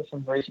the Roof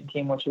Systems racing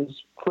team, which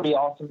is pretty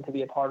awesome to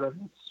be a part of.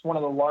 It's one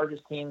of the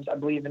largest teams, I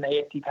believe, in the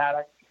AFT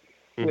paddock,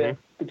 with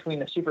between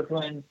the Super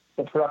Twins,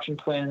 the Production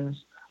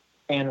Twins,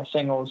 and the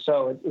singles.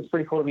 So it's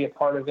pretty cool to be a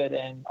part of it,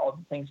 and all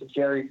the things that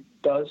Jerry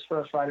does for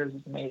us riders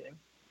is amazing.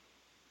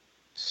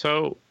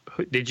 So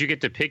did you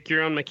get to pick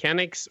your own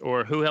mechanics,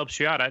 or who helps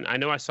you out? I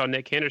know I saw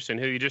Nick Henderson,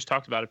 who you just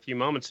talked about a few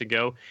moments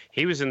ago.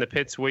 He was in the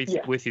pits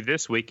with you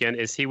this weekend.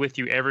 Is he with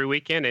you every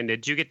weekend? And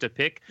did you get to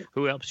pick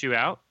who helps you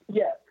out?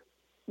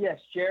 Yes,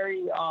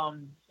 Jerry,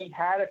 he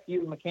had a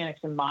few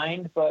mechanics in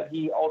mind, but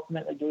he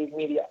ultimately gave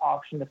me the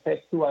option to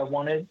pick who I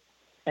wanted.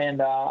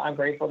 And I'm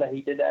grateful that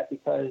he did that,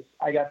 because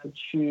I got to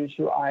choose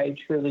who I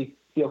truly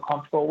feel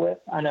comfortable with.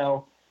 I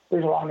know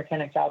there's a lot of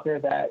mechanics out there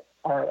that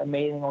are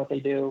amazing at what they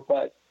do,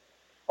 but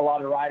a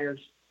lot of riders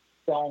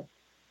don't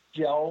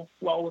gel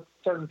well with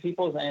certain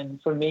people.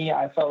 And for me,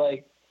 I felt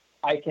like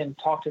I can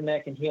talk to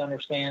Nick and he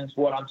understands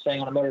what I'm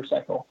saying on a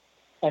motorcycle,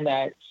 and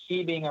that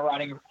he, being a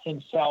rider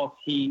himself,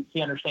 he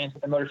understands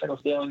what the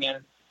motorcycle's doing.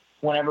 And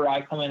whenever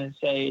I come in and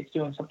say it's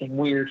doing something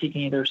weird, he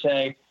can either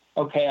say,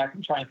 okay, I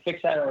can try and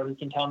fix that, or he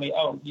can tell me,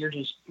 oh, you're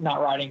just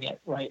not riding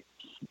it right.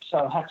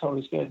 So that's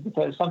always good,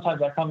 because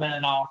sometimes I come in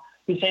and I'll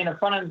be saying the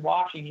front end's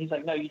washing. He's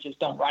like, no, you just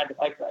don't ride the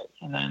bike right.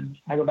 And then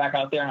I go back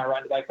out there and I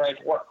ride the bike right, and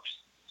it works.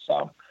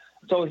 So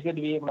it's always good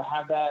to be able to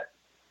have that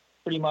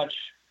pretty much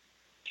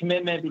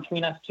commitment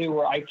between us two,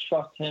 where I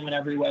trust him in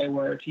every way,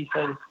 where if he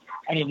says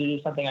I need to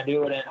do something, I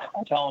do it. And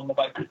I tell him the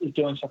bike is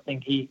doing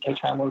something, he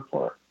takes my word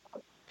for it.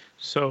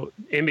 So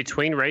in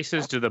between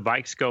races, do the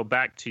bikes go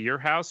back to your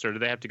house, or do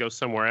they have to go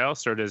somewhere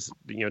else, or does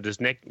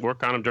Nick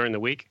work on them during the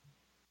week?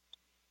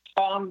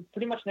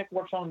 Pretty much Nick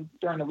works on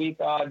during the week.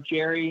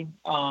 Jerry,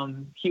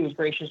 he was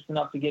gracious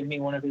enough to give me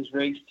one of his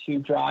rigs to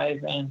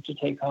drive and to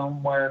take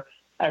home, where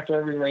after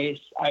every race,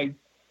 I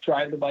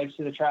drive the bikes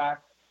to the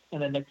track,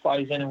 and then Nick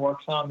flies in and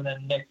works them, and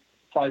then Nick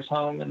flies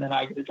home, and then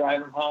I get to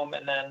drive him home.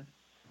 And then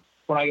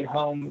when I get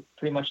home,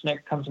 pretty much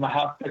Nick comes to my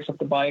house, picks up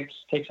the bikes,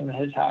 takes them to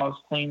his house,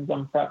 cleans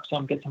them, preps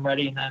them, gets them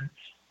ready, and then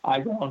I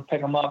go and pick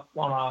them up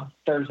on a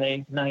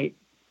Thursday night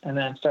and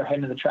then start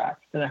heading to the track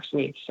the next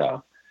week.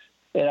 So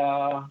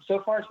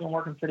so far it's been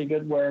working pretty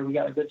good, where we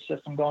got a good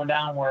system going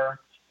down,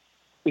 where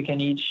we can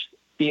each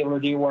be able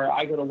to do, where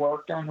I go to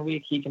work during the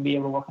week, he can be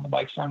able to work on the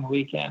bikes during the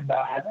weekend,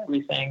 have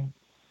everything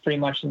pretty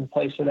much in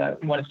place, so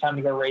that when it's time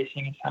to go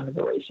racing, it's time to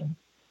go racing.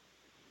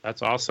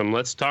 That's awesome.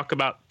 Let's talk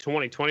about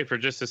 2020 for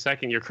just a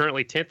second. You're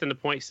currently 10th in the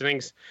point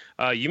standings.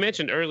 You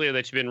mentioned earlier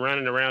that you've been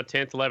running around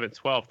 10th, 11th,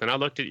 12th, and I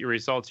looked at your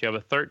results. You have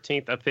a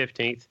 13th, a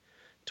 15th,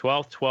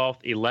 12th,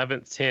 12th,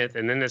 11th, 10th,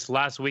 and then this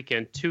last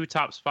weekend, two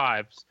top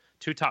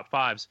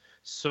fives.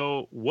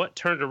 So what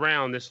turned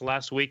around this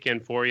last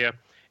weekend for you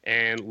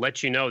and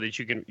let you know that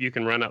you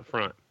can run up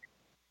front?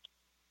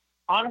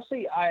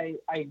 Honestly,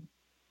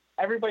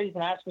 everybody's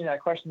been asking me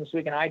that question this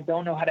week, and I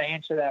don't know how to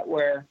answer that.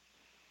 Where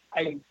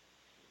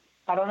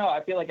I don't know.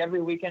 I feel like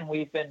every weekend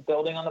we've been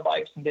building on the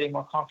bikes and getting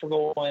more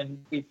comfortable,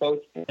 and we've both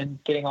been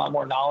getting a lot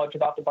more knowledge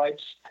about the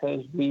bikes,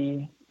 because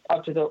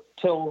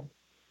till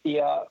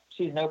the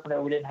season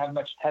opener, we didn't have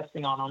much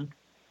testing on them.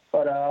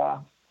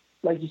 But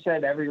like you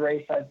said, every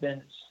race I've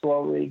been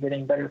slowly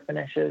getting better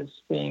finishes.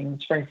 Being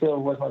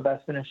Springfield was my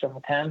best finish of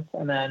a 10th,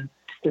 and then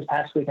this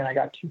past weekend I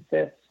got 2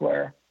 5ths.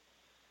 Where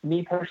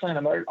me personally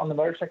on the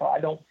motorcycle, I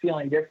don't feel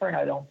any different.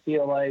 I don't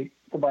feel like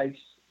the bike's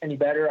any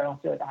better. I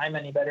don't feel like I'm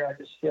any better. I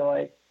just feel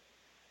like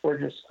we're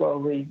just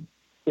slowly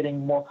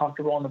getting more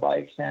comfortable on the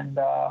bikes, and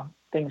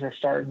things are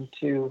starting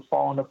to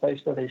fall into place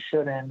where they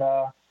should. And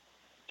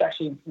it's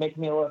actually making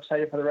me a little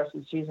excited for the rest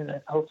of the season,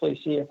 and hopefully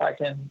see if I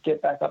can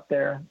get back up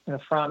there in the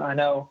front. I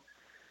know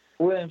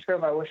Williams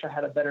Grove, I wish I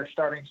had a better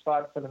starting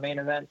spot for the main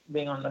event.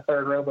 Being on the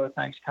third robo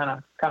tanks kind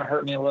of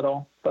hurt me a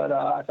little, but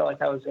I felt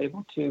like I was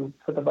able to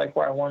put the bike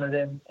where I wanted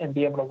it and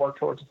be able to work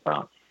towards the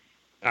front.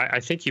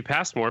 I think you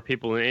passed more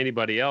people than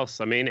anybody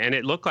else. I mean, and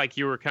it looked like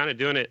you were kind of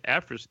doing it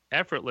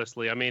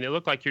effortlessly. I mean, it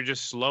looked like you're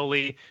just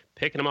slowly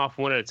picking them off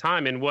one at a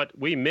time. And what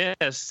we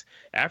missed,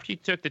 after you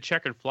took the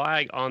checkered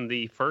flag on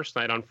the first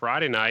night, on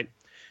Friday night,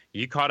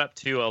 you caught up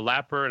to a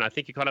lapper, and I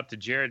think you caught up to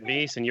Jared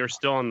Meese, and you're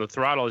still on the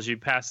throttle as you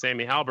passed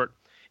Sammy Halbert.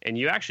 And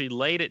you actually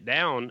laid it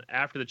down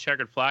after the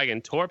checkered flag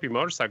and tore up your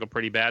motorcycle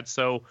pretty bad.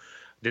 So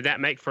did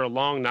that make for a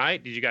long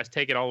night? Did you guys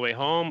take it all the way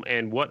home?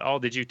 And what all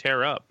did you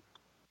tear up?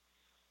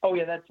 Oh,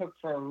 yeah, that took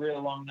for a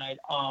really long night.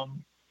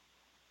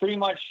 pretty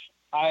much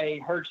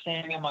I heard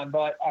standing on my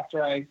butt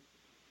after I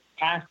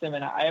passed him,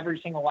 and every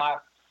single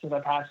lap since I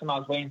passed him, I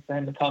was waiting for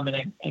him to come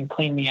in and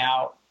clean me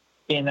out.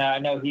 And I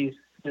know he's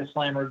a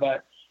slammer,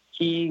 but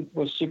he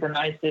was super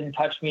nice, didn't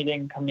touch me,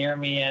 didn't come near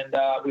me, and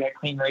we had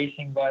clean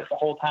racing. But the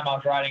whole time I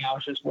was riding, I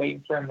was just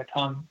waiting for him to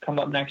come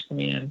up next to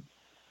me. And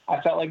I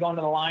felt like going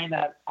to the line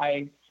that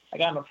I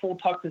got in a full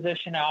tuck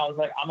position. I was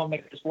like, I'm going to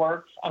make this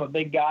work. I'm a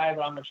big guy,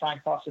 but I'm going to try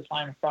and cross this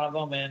line in front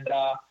of him. And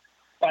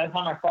by the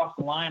time I crossed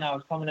the line, I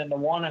was coming into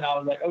one, and I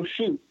was like, oh,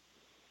 shoot.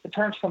 The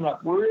turn's coming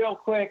up real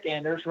quick,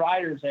 and there's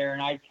riders there.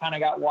 And I kind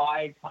of got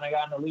wide, kind of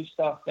got into loose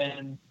stuff,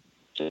 and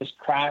just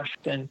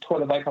crashed and tore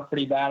the bike up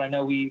pretty bad. I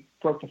know we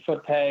broke the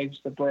foot pegs,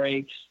 the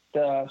brakes,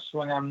 the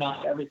swing arm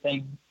nut,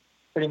 everything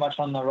pretty much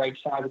on the right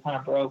side. We kind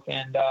of broke.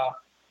 And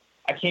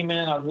I came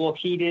in, I was a little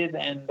heated,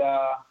 and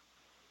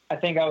I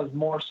think I was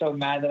more so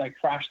mad that I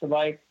crashed the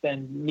bike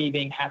than me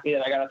being happy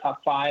that I got a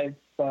top 5.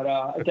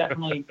 But it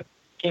definitely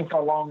came for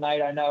a long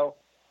night. I know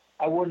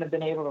I wouldn't have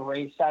been able to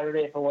race Saturday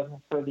if it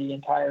wasn't for the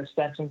entire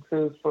Stenson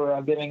crew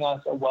for giving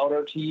us a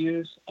welder to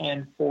use,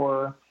 and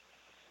for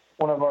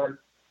one of our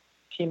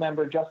team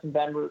member, Justin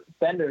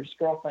Bender's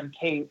girlfriend,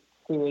 Kate,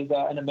 who is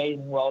an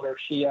amazing welder.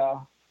 She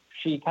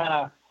kind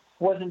of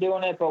wasn't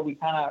doing it, but we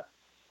kind of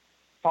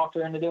talked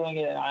her into doing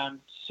it, and I'm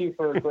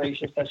super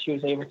gracious that she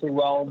was able to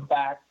weld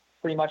back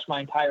pretty much my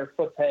entire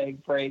foot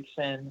peg, brakes,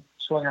 and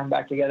swing arm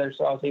back together,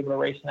 so I was able to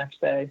race the next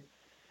day.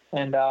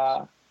 And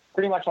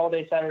pretty much all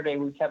day Saturday,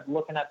 we kept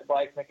looking at the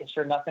bike, making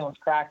sure nothing was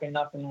cracking,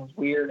 nothing was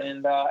weird,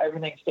 and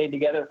everything stayed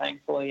together,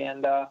 thankfully.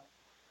 And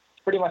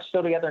it's pretty much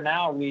still together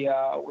now.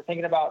 We're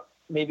thinking about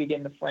maybe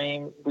getting the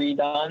frame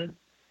redone,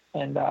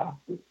 and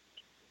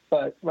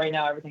but right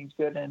now everything's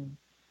good, and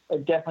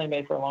it definitely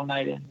made for a long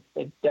night, and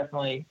it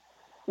definitely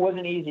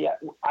wasn't easy.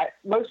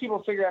 Most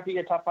people figure after you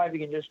get top 5, you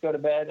can just go to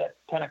bed at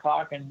 10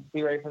 o'clock and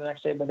be ready for the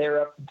next day, but they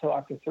were up until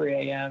after 3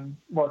 a.m.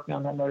 working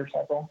on that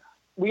motorcycle.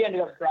 We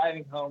ended up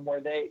driving home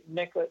where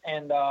Nick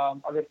and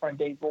our good friend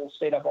Dave Bull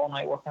stayed up all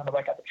night working on the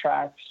bike at the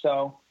track.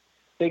 So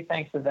big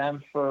thanks to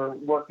them for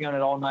working on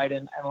it all night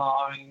and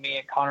allowing me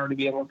and Connor to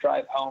be able to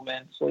drive home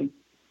and sleep.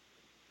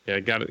 Yeah,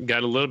 got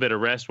a little bit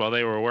of rest while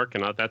they were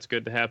working on it. That's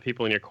good to have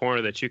people in your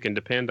corner that you can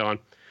depend on.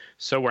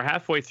 So we're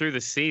halfway through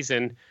the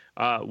season.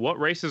 What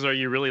races are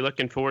you really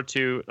looking forward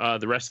to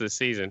the rest of the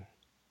season?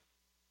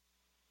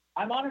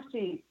 I'm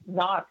honestly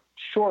not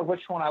sure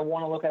which one I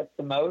want to look at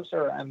the most,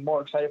 or I'm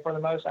more excited for the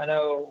most. I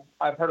know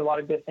I've heard a lot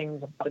of good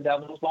things about the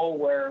Devil's Bowl,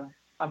 where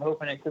I'm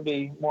hoping it could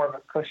be more of a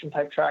cushion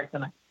type track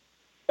than a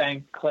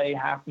bank clay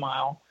half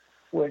mile,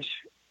 which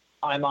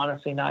I'm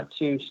honestly not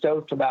too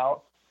stoked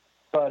about.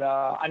 But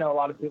I know a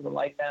lot of people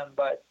like them.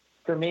 But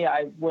for me,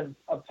 I wouldn't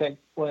have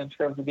picked Williams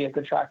Grove to be a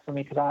good track for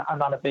me because I'm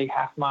not a big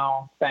half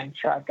mile bank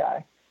track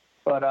guy.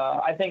 But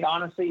I think,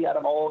 honestly, out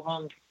of all of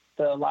them,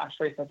 the last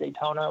race at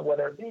Daytona,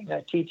 whether it being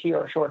a TT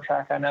or a short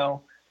track, I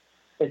know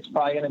it's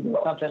probably going to be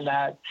something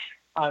that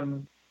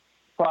I'm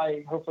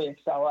probably hopefully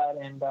excel at,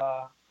 and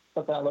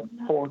something I look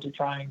forward to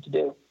trying to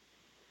do.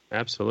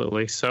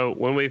 Absolutely. So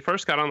when we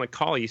first got on the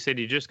call, you said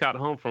you just got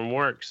home from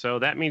work. So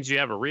that means you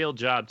have a real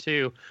job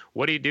too.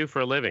 What do you do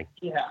for a living?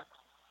 Yeah.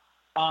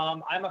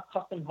 I'm a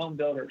custom home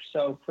builder.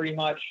 So pretty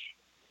much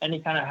any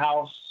kind of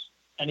house,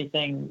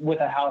 anything with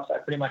a house, I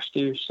pretty much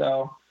do.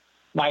 So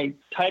my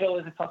title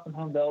is a custom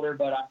home builder,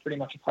 but I'm pretty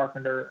much a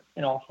carpenter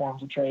in all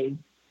forms of trade.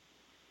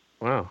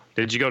 Wow.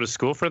 Did you go to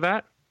school for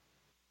that?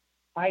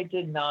 I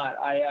did not.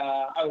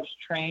 I was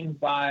trained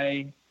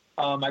by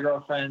my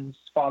girlfriend's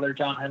father,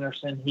 John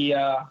Henderson. He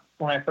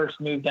when I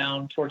first moved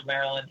down towards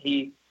Maryland,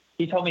 he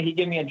told me he'd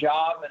give me a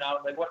job, and I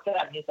was like, "What's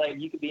that?" And he's like,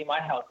 "You could be my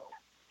helper."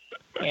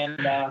 And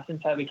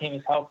since I became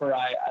his helper,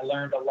 I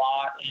learned a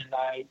lot, and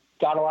I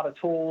got a lot of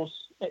tools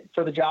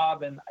for the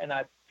job, and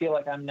I feel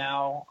like I'm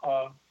now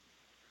a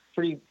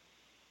pretty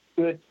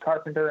good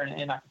carpenter,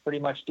 and I can pretty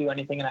much do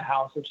anything in a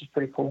house, which is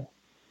pretty cool.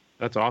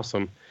 That's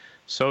awesome.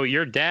 So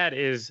your dad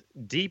is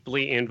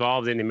deeply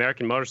involved in the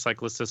American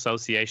Motorcyclists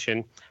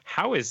Association.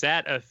 How has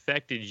that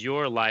affected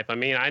your life? I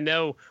mean, I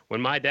know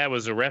when my dad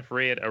was a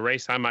referee at a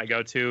race I might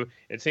go to,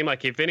 it seemed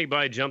like if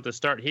anybody jumped the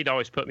start, he'd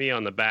always put me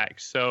on the back.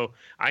 So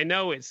I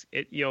know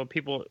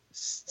people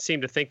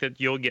seem to think that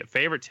you'll get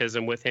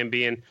favoritism with him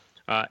being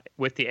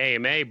with the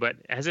AMA, but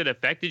has it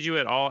affected you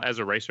at all as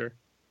a racer?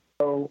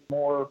 So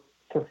more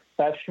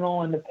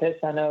professional in the pits.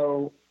 I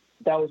know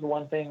that was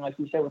one thing, like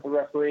you said, with the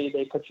referee,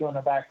 they put you on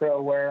the back row,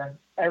 where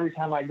every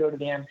time I go to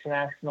the Amateur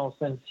National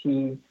since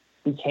he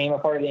became a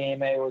part of the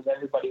AMA, was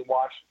everybody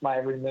watched my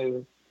every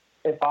move.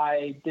 If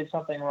I did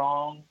something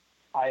wrong,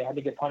 I had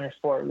to get punished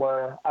for it,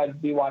 where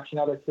I'd be watching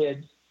other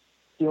kids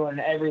doing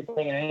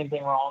everything and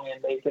anything wrong,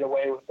 and they'd get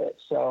away with it.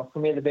 So for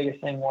me, the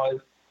biggest thing was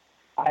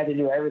I had to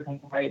do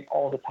everything right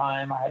all the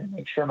time. I had to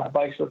make sure my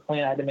bikes were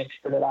clean. I had to make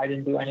sure that I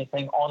didn't do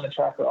anything on the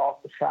track or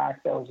off the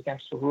track that was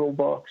against the rule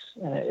books.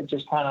 And it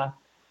just kind of,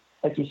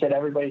 like you said,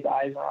 everybody's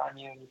eyes are on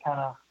you, and you kind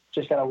of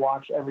just got to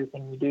watch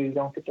everything you do. You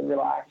don't get to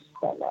relax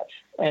that much.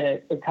 And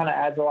it kind of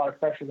adds a lot of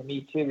pressure to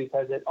me, too,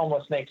 because it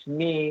almost makes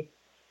me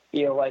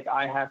feel like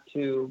I have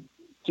to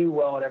do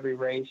well at every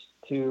race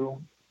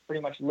to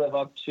pretty much live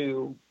up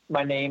to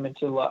my name and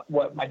to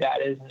what my dad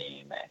is in the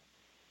AMA.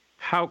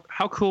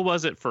 How cool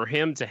was it for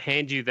him to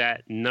hand you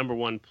that number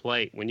one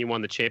plate when you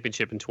won the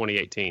championship in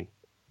 2018?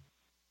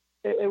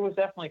 It was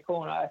definitely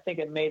cool, and I think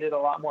it made it a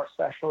lot more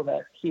special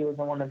that he was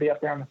the one to be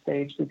up there on the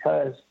stage,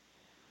 because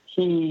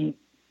he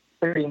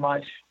pretty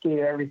much gave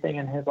everything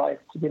in his life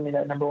to give me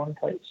that number one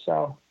plate.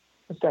 So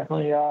it's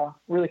definitely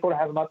really cool to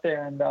have him up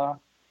there and to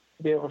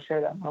be able to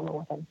share that moment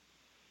with him.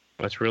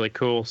 That's really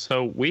cool.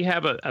 So we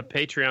have a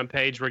Patreon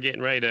page we're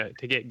getting ready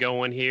to get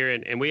going here,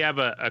 and we have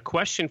a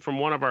question from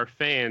one of our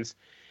fans,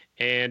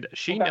 and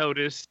she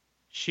noticed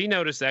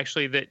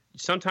actually that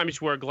sometimes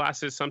you wear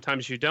glasses,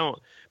 sometimes you don't,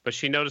 but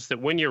she noticed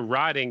that when you're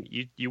riding,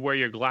 you wear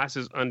your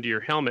glasses under your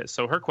helmet.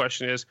 So her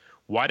question is,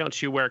 why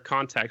don't you wear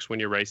contacts when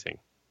you're racing?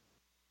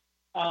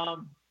 I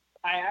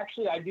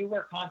do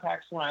wear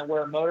contacts when I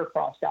wear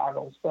motocross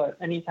goggles, but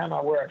anytime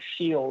I wear a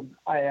shield,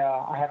 I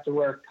have to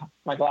wear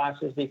my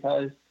glasses,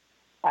 because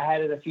I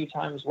had it a few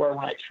times where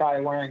when I try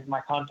wearing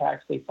my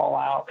contacts, they fall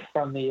out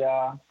from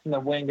the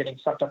wind getting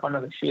sucked up under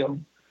the shield.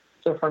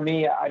 So for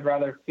me, I'd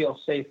rather feel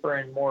safer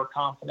and more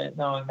confident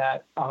knowing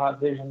that I'll have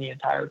vision the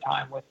entire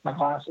time with my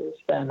glasses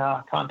than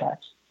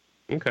contacts.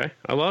 Okay,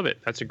 I love it.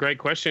 That's a great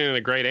question and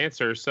a great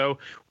answer. So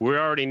we're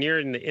already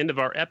nearing the end of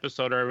our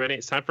episode already.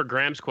 It's time for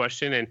Graham's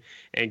question,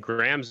 and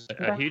Graham's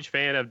a huge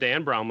fan of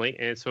Dan Bromley,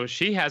 and so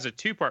she has a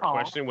two-part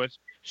question, which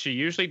she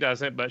usually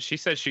doesn't, but she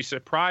says she's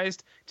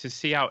surprised to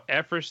see how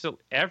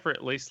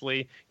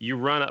effortlessly you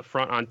run up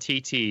front on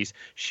TTs.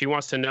 She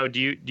wants to know,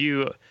 did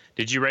you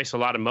race a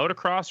lot of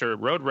motocross or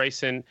road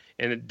racing,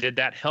 and did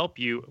that help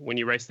you when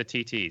you raced the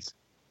TTs?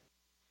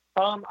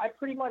 I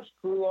pretty much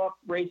grew up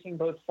racing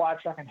both flat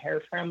track and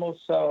hare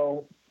scrambles,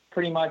 so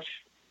pretty much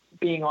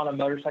being on a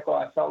motorcycle,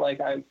 I felt like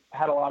I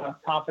had a lot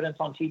of confidence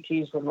on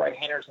TTs with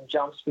right-handers and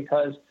jumps,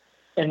 because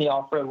in the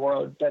off-road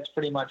world, that's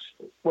pretty much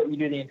what you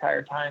do the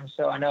entire time.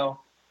 So I know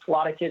a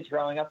lot of kids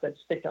growing up that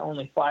stick to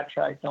only flat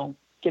track don't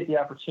get the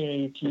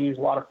opportunity to use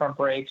a lot of front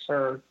brakes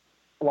or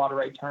a lot of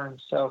right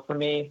turns. So for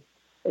me,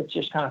 it's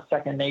just kind of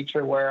second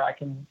nature, where I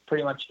can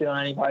pretty much get on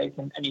any bike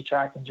and any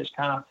track and just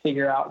kind of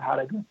figure out how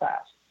to go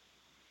fast.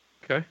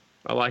 Okay,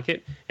 I like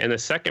it. And the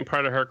second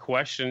part of her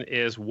question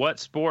is,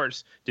 what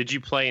sports did you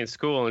play in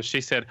school? And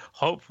she said,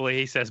 hopefully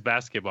he says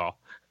basketball.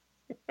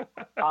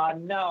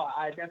 No,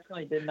 I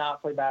definitely did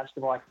not play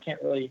basketball. I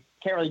can't really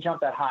jump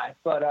that high,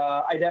 but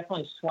I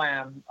definitely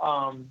swam.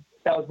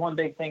 That was one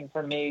big thing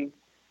for me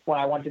when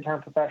I wanted to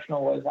turn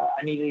professional, was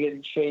I needed to get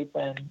in shape,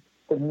 and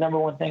the number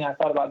one thing I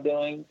thought about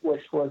doing,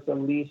 which was the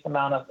least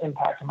amount of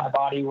impact on my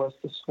body, was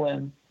to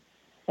swim.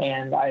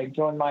 And I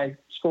joined my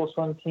school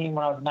swim team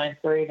when I was ninth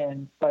grade,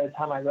 and by the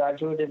time I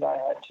graduated, I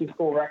had 2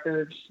 school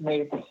records,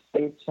 made it to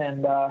states,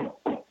 and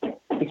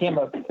became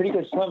a pretty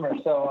good swimmer.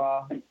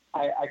 So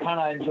I kind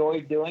of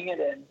enjoyed doing it,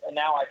 and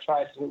now I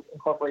try to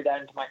incorporate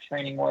that into my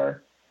training,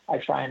 where I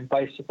try and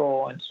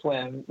bicycle and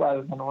swim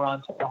rather than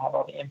run, so I don't have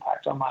all the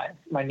impact on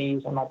my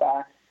knees and my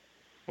back.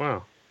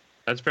 Wow.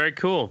 That's very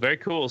cool. Very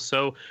cool.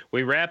 So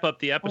we wrap up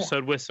the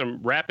episode with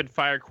some rapid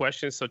fire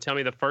questions. So tell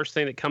me the first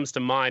thing that comes to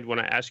mind when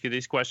I ask you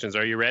these questions.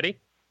 Are you ready?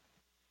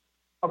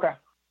 Okay.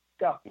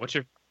 Go. What's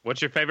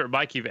your favorite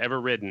bike you've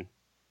ever ridden?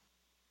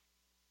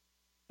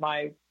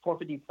 My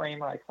 450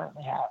 framer I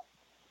currently have.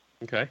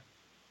 Okay.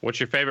 What's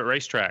your favorite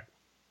racetrack?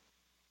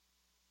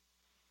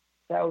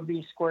 That would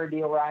be Square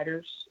Deal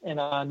Riders in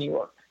New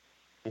York.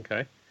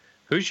 Okay.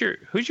 Who's your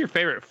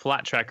favorite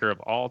flat tracker of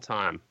all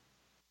time?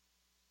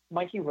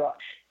 Mikey Rush.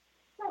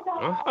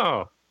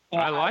 Oh,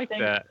 I like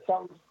that.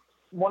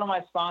 One of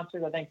my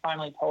sponsors, I think,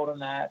 finally told him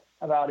that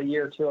about a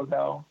year or two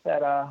ago,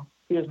 that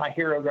he was my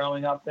hero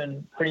growing up,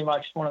 and pretty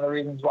much one of the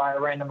reasons why I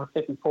ran number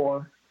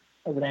 54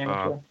 as an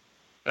amateur.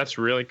 That's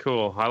really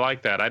cool. I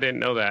like that. I didn't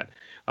know that.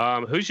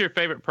 Who's your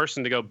favorite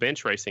person to go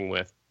bench racing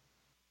with?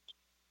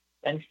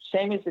 And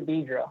Sammy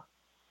Sabidra.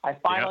 I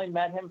finally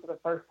met him for the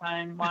first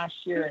time last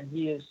year, and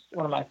he is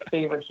one of my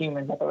favorite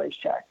humans at the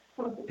racetrack.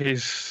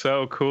 He's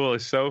so cool.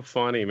 He's so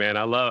funny, man.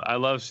 I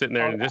love sitting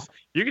there and just,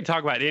 you can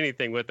talk about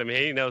anything with him.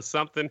 He knows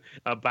something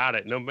about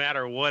it, no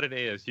matter what it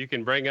is. You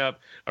can bring up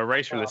a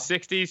race from the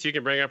 60s. You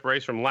can bring up a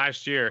race from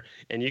last year,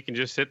 and you can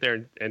just sit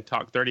there and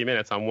talk 30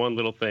 minutes on one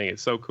little thing.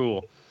 It's so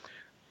cool.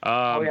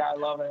 I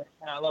love it.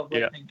 And I love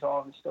listening to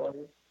all the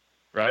stories.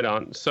 Right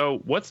on. So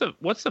what's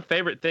the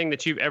favorite thing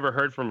that you've ever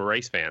heard from a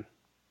race fan?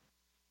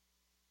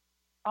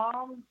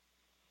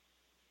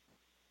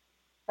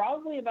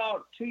 Probably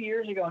about 2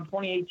 years ago in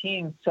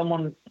 2018,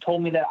 someone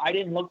told me that I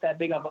didn't look that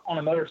big on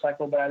a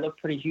motorcycle, but I look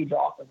pretty huge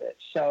off of it.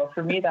 So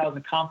for me, that was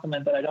a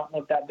compliment that I don't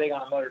look that big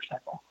on a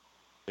motorcycle.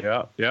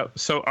 Yeah.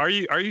 So are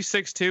you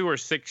 6'2" or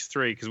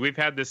 6'3"? Because we've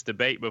had this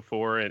debate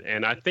before,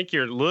 and I think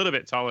you're a little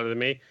bit taller than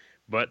me,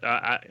 but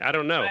I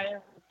don't know. I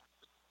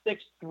am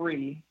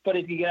 6'3", but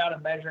if you get out a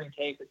measuring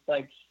tape, it's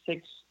like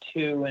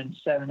 6'2" and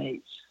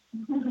 7/8.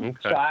 Okay.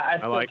 So I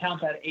still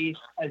count that ace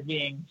as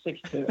being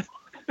 6'2".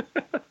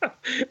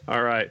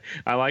 All right.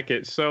 I like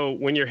it. So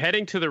when you're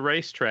heading to the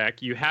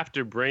racetrack, you have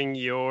to bring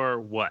your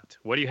what?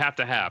 What do you have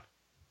to have?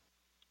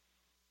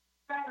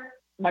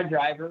 My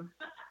driver.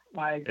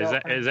 My Is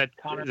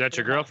that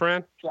your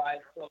girlfriend?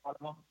 Drives a lot of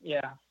them.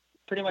 Yeah.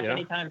 Pretty much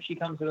anytime she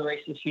comes to the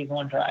races, she's the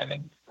one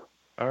driving.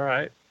 All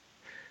right.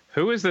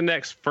 Who is the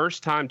next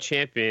first-time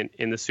champion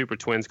in the Super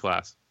Twins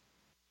class?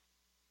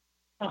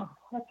 Oh,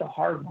 that's a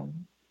hard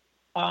one.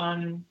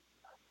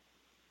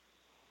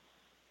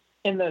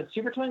 In the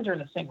Super Twins or in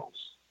the singles?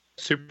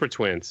 Super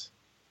Twins.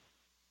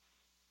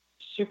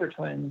 Super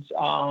Twins.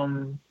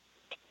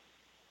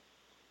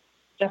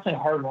 Definitely a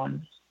hard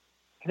one.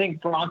 I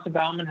think Bronson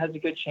Bauman has a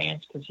good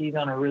chance because he's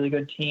on a really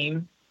good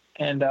team.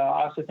 And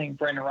I also think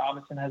Brandon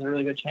Robinson has a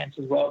really good chance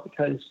as well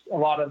because a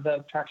lot of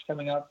the tracks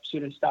coming up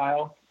suit his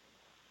style.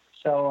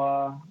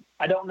 So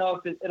I don't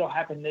know if it'll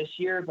happen this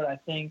year, but I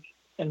think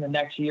in the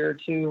next year or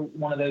two,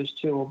 one of those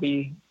two will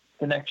be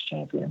the next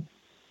champion.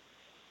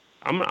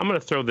 I'm going to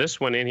throw this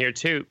one in here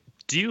too.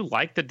 Do you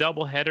like the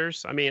double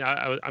headers? I mean,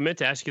 I meant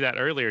to ask you that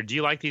earlier. Do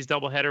you like these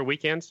double header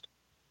weekends?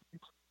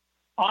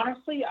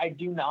 Honestly, I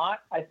do not.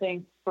 I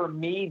think for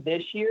me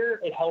this year,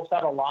 it helps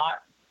out a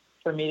lot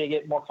for me to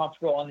get more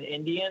comfortable on the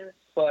Indians.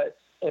 But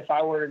if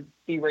I were to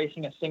be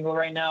racing a single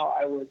right now,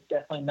 I would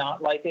definitely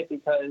not like it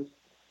because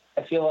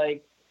I feel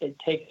like it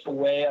takes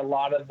away a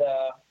lot of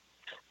the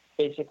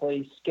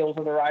basically skills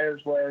of the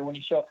riders where when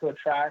you show up to a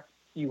track,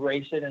 you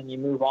race it and you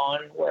move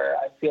on, where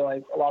I feel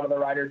like a lot of the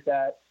riders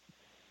that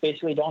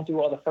basically don't do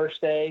well the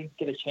first day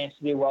get a chance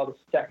to do well the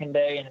second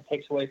day, and it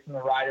takes away from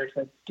the riders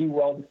that do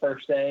well the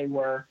first day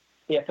where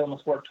they have to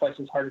almost work twice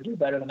as hard to do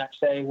better the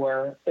next day,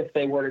 where if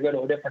they were to go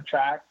to a different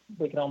track,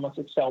 they can almost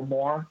excel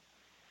more.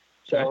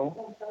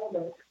 So,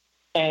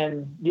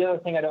 and the other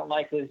thing I don't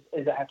like is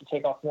I have to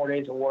take off more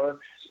days of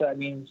work, so that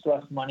means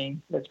less money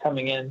that's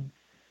coming in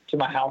to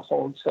my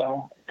household.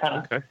 So kind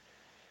of. Okay.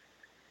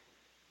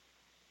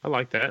 I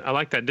like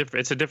that.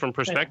 It's a different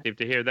perspective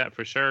to hear that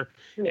for sure.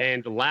 Yeah.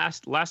 And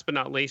last but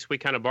not least, we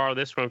kind of borrow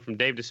this one from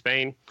Dave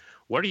Despain.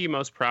 What are you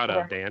most proud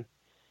of, Dan?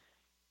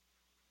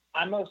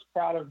 I'm most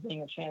proud of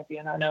being a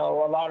champion. I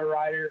know a lot of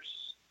riders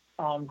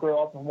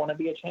grow up and want to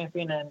be a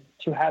champion, and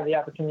to have the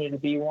opportunity to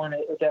be one,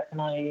 it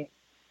definitely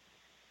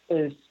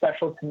is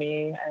special to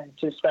me and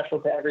special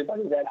to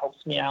everybody that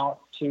helps me out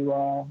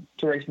to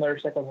race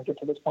motorcycles and get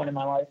to this point in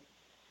my life.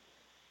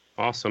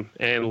 Awesome.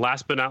 And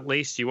last but not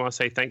least, you want to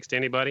say thanks to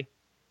anybody?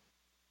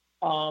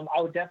 I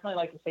would definitely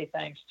like to say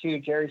thanks to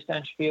Jerry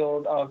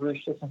Stenchfield of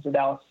Roost Distance of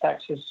Dallas,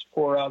 Texas,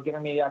 for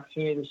giving me the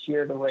opportunity this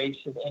year to race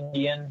his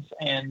Indians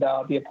and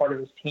be a part of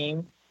his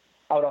team.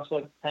 I would also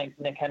like to thank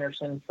Nick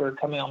Henderson for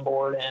coming on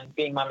board and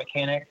being my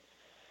mechanic,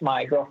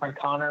 my girlfriend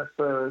Connor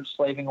for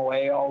slaving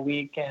away all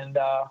week and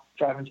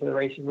driving to the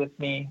races with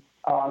me,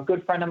 a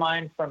good friend of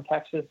mine from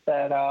Texas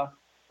that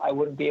I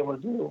wouldn't be able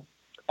to do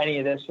any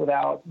of this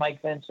without,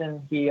 Mike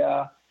Vinson.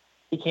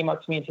 He came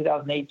up to me in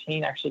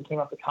 2018, actually came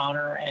up to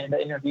Connor and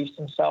introduced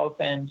himself.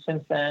 And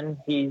since then,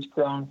 he's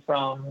grown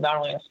from not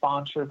only a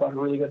sponsor, but a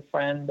really good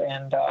friend.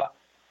 And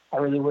I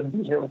really wouldn't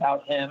be here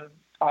without him.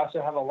 I also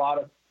have a lot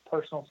of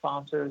personal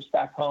sponsors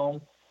back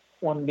home,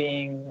 one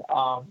being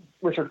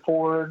Richard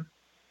Ford,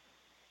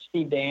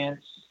 Steve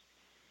Dance,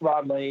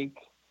 Rod Lake,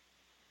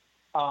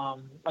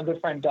 my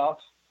good friend Duff,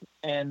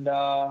 and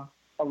a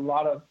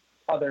lot of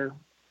other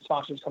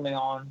sponsors coming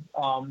on.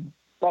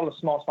 A lot of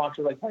small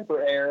sponsors like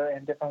Viper Air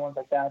and different ones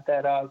like that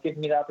give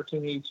me the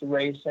opportunity to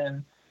race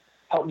and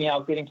help me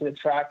out getting to the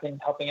track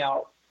and helping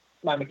out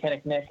my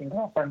mechanic Nick and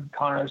girlfriend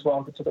Connor as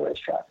well get to the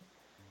racetrack.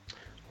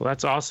 Well,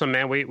 that's awesome,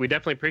 man. We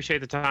definitely appreciate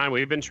the time.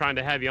 We've been trying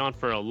to have you on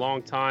for a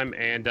long time,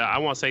 and I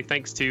want to say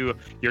thanks to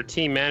your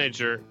team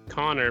manager,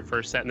 Connor,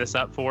 for setting this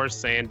up for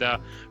us, and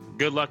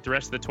good luck the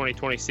rest of the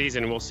 2020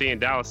 season. We'll see you in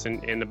Dallas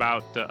in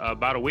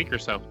about a week or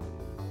so.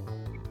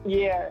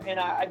 Yeah, and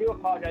I do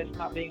apologize for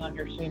not being on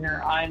here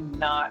sooner. I'm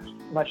not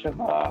much of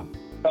a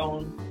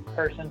phone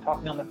person,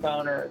 talking on the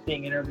phone or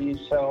being interviewed,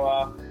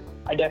 so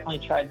I definitely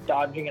tried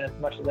dodging it as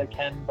much as I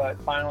can,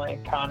 but finally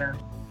Connor,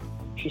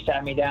 she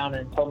sat me down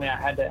and told me I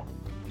had to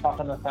talk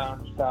on the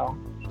phone, so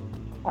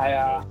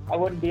I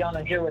wouldn't be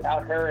on here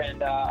without her,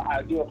 and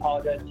I do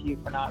apologize to you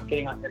for not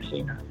getting on here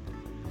sooner.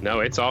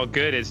 No, it's all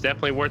good. It's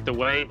definitely worth the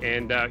wait,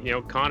 and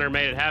Connor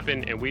made it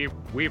happen, and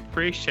we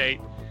appreciate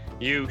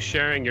you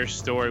sharing your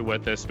story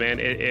with us, man.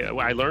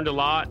 I learned a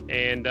lot,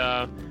 and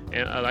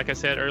like I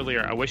said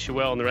earlier, I wish you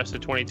well in the rest of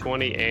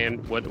 2020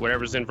 and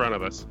whatever's in front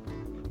of us.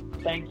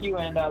 Thank you,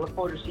 and I look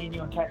forward to seeing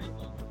you in Texas.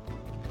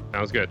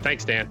 Sounds good.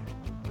 Thanks, Dan.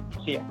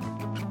 See ya.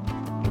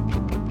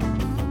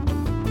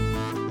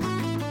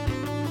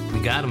 We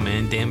got him,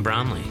 man. Dan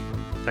Bromley.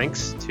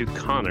 Thanks to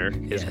Connor,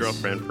 his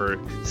girlfriend, for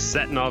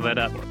setting all that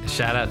up.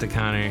 Shout out to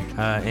Connor.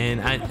 And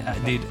I,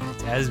 dude,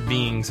 as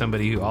being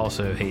somebody who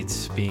also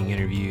hates being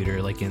interviewed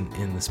or like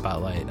in the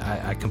spotlight,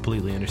 I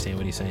completely understand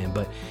what he's saying.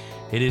 But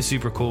it is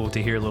super cool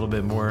to hear a little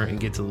bit more and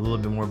get a little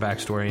bit more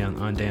backstory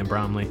on Dan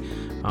Bromley.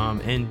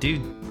 And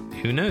dude,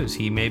 who knows?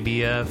 He may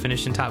be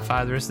finishing top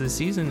 5 the rest of the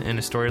season, and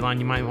a storyline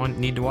you might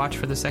need to watch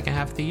for the second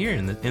half of the year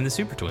in the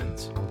Super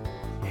Twins.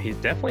 He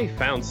definitely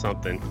found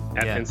something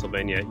at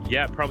Pennsylvania.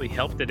 Yeah, it probably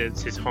helped that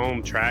it's his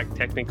home track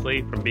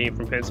technically from being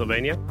from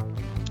Pennsylvania.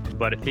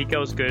 But if he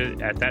goes good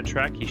at that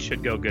track, he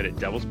should go good at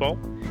Devil's Bowl.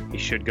 He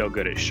should go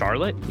good at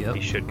Charlotte. Yep.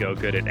 He should go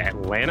good at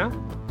Atlanta.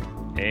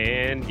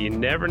 And you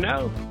never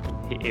know.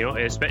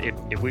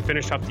 If we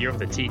finish off the year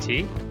with a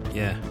TT,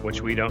 yeah,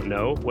 which we don't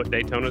know what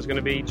Daytona's going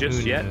to be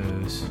just yet.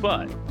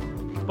 But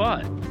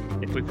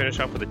if we finish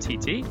off with a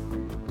TT,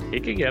 he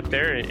could get up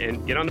there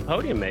and get on the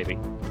podium maybe.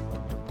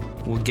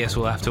 Well, guess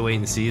we'll have to wait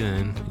and see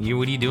then.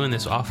 What are you doing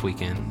this off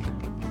weekend?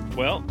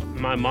 Well,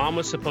 my mom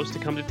was supposed to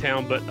come to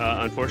town, but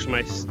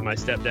unfortunately my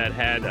stepdad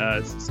had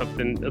a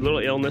little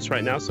illness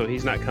right now, so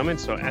he's not coming.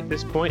 So at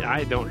this point,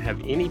 I don't have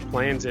any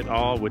plans at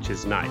all, which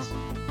is nice.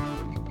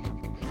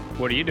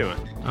 What are you doing?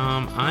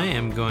 I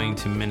am going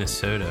to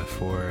Minnesota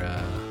for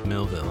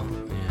Millville.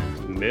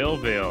 Yeah.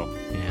 Millville.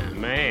 Yeah.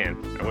 Man,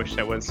 I wish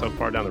that wasn't so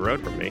far down the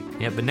road from me.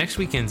 Yeah, but next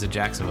weekend's a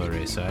Jacksonville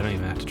race, so I don't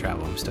even have to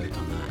travel. I'm stoked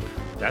on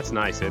that. That's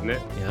nice, isn't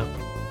it? Yep.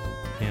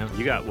 Yeah.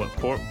 You got what?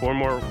 Four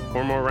more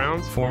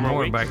rounds? Four more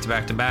weeks?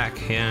 back to back.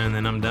 Yeah, and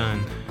then I'm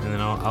done. And then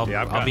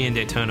I'll be in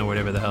Daytona,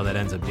 whatever the hell that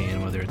ends up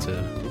being, whether it's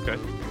a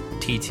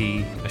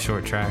TT, a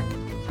short track,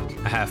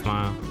 a half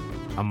mile,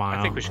 a mile.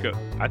 I think we should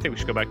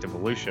go back to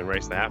Volusia and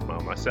race the half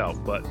mile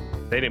myself, but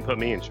they didn't put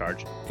me in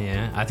charge.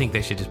 Yeah, I think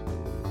they should just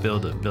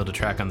build a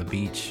track on the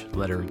beach.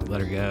 Let her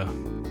go.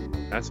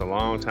 That's a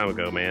long time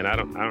ago, man. I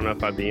don't know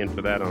if I'd be in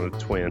for that on a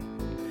twin.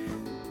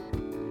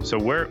 So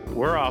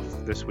we're off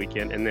this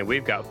weekend, and then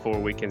we've got 4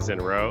 weekends in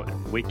a row.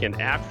 Weekend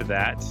after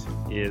that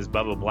is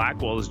Bubba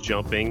Blackwell is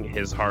jumping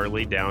his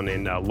Harley down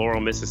in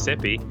Laurel,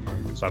 Mississippi.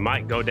 So I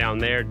might go down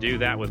there, do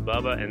that with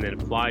Bubba, and then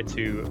fly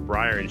to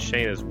Briar and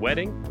Shayna's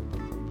wedding.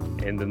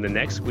 And then the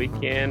next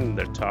weekend,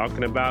 they're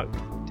talking about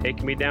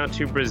taking me down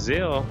to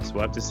Brazil. So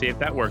we'll have to see if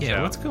that works out.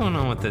 Yeah, what's going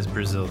on with this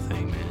Brazil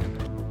thing,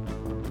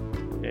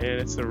 man? And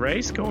it's a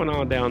race going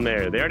on down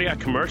there. They already got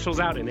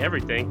commercials out and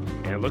everything,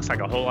 and it looks like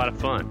a whole lot of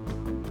fun.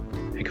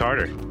 Hey,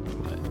 Carter.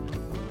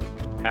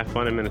 What? Have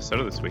fun in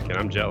Minnesota this weekend.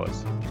 I'm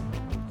jealous.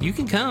 You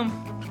can come.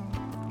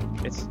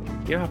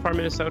 You know how far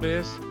Minnesota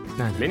is?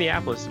 Not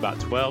Minneapolis is about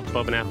 12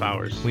 and a half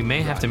hours. We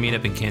may have to meet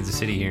up in Kansas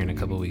City here in a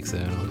couple of weeks,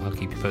 though. I'll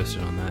keep you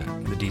posted on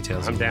that. The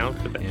details. I'm down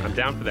for that. Yeah. I'm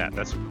down for that.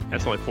 That's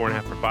only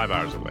 4.5 or 5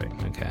 hours away.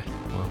 Okay.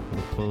 Well,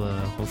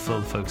 we'll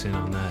fill folks in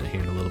on that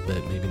here in a little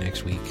bit. Maybe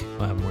next week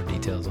we'll have more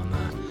details on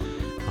that.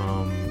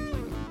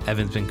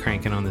 Evan's been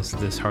cranking on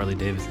this Harley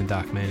Davidson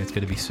doc, man. It's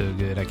going to be so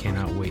good. I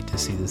cannot wait to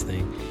see this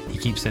thing. He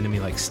keeps sending me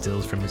like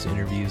stills from his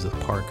interviews with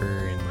Parker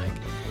and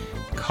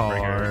like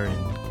Carr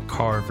and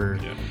Carver.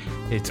 Yeah.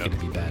 It's going to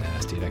be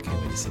badass, dude. I can't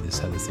wait to see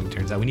how this thing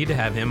turns out. We need to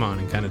have him on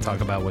and kind of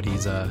talk about what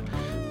he's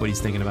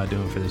thinking about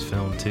doing for this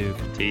film too.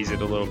 Tease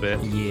it a little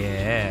bit.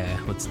 Yeah,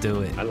 let's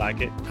do it. I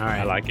like it. All right.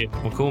 I like it.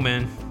 Well, cool,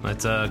 man.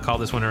 Let's call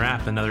this one a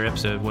wrap. Another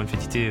episode,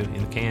 152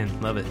 in the can.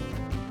 Love it.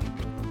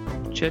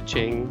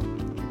 Cha-ching.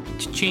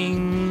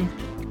 Cha-ching.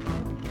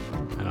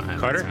 I don't have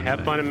Carter,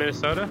 have fun in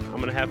Minnesota.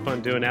 I'm going to have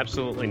fun doing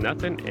absolutely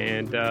nothing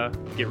and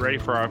get ready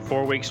for our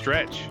 4-week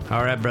stretch.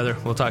 All right, brother.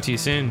 We'll talk to you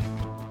soon.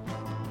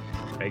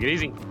 Take it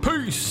easy.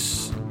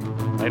 Peace.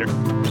 Later.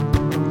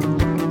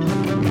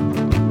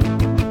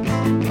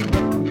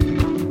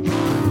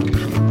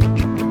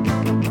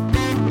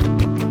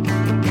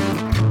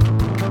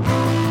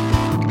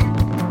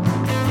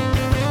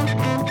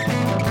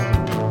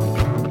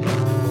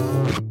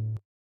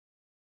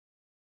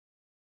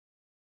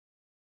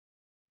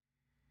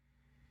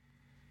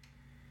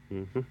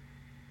 Mm-hmm.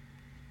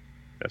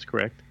 That's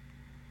correct.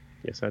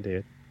 Yes, I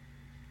did.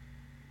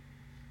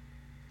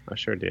 I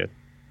sure did.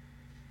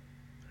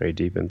 Are you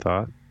deep in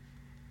thought?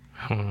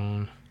 Hold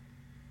on.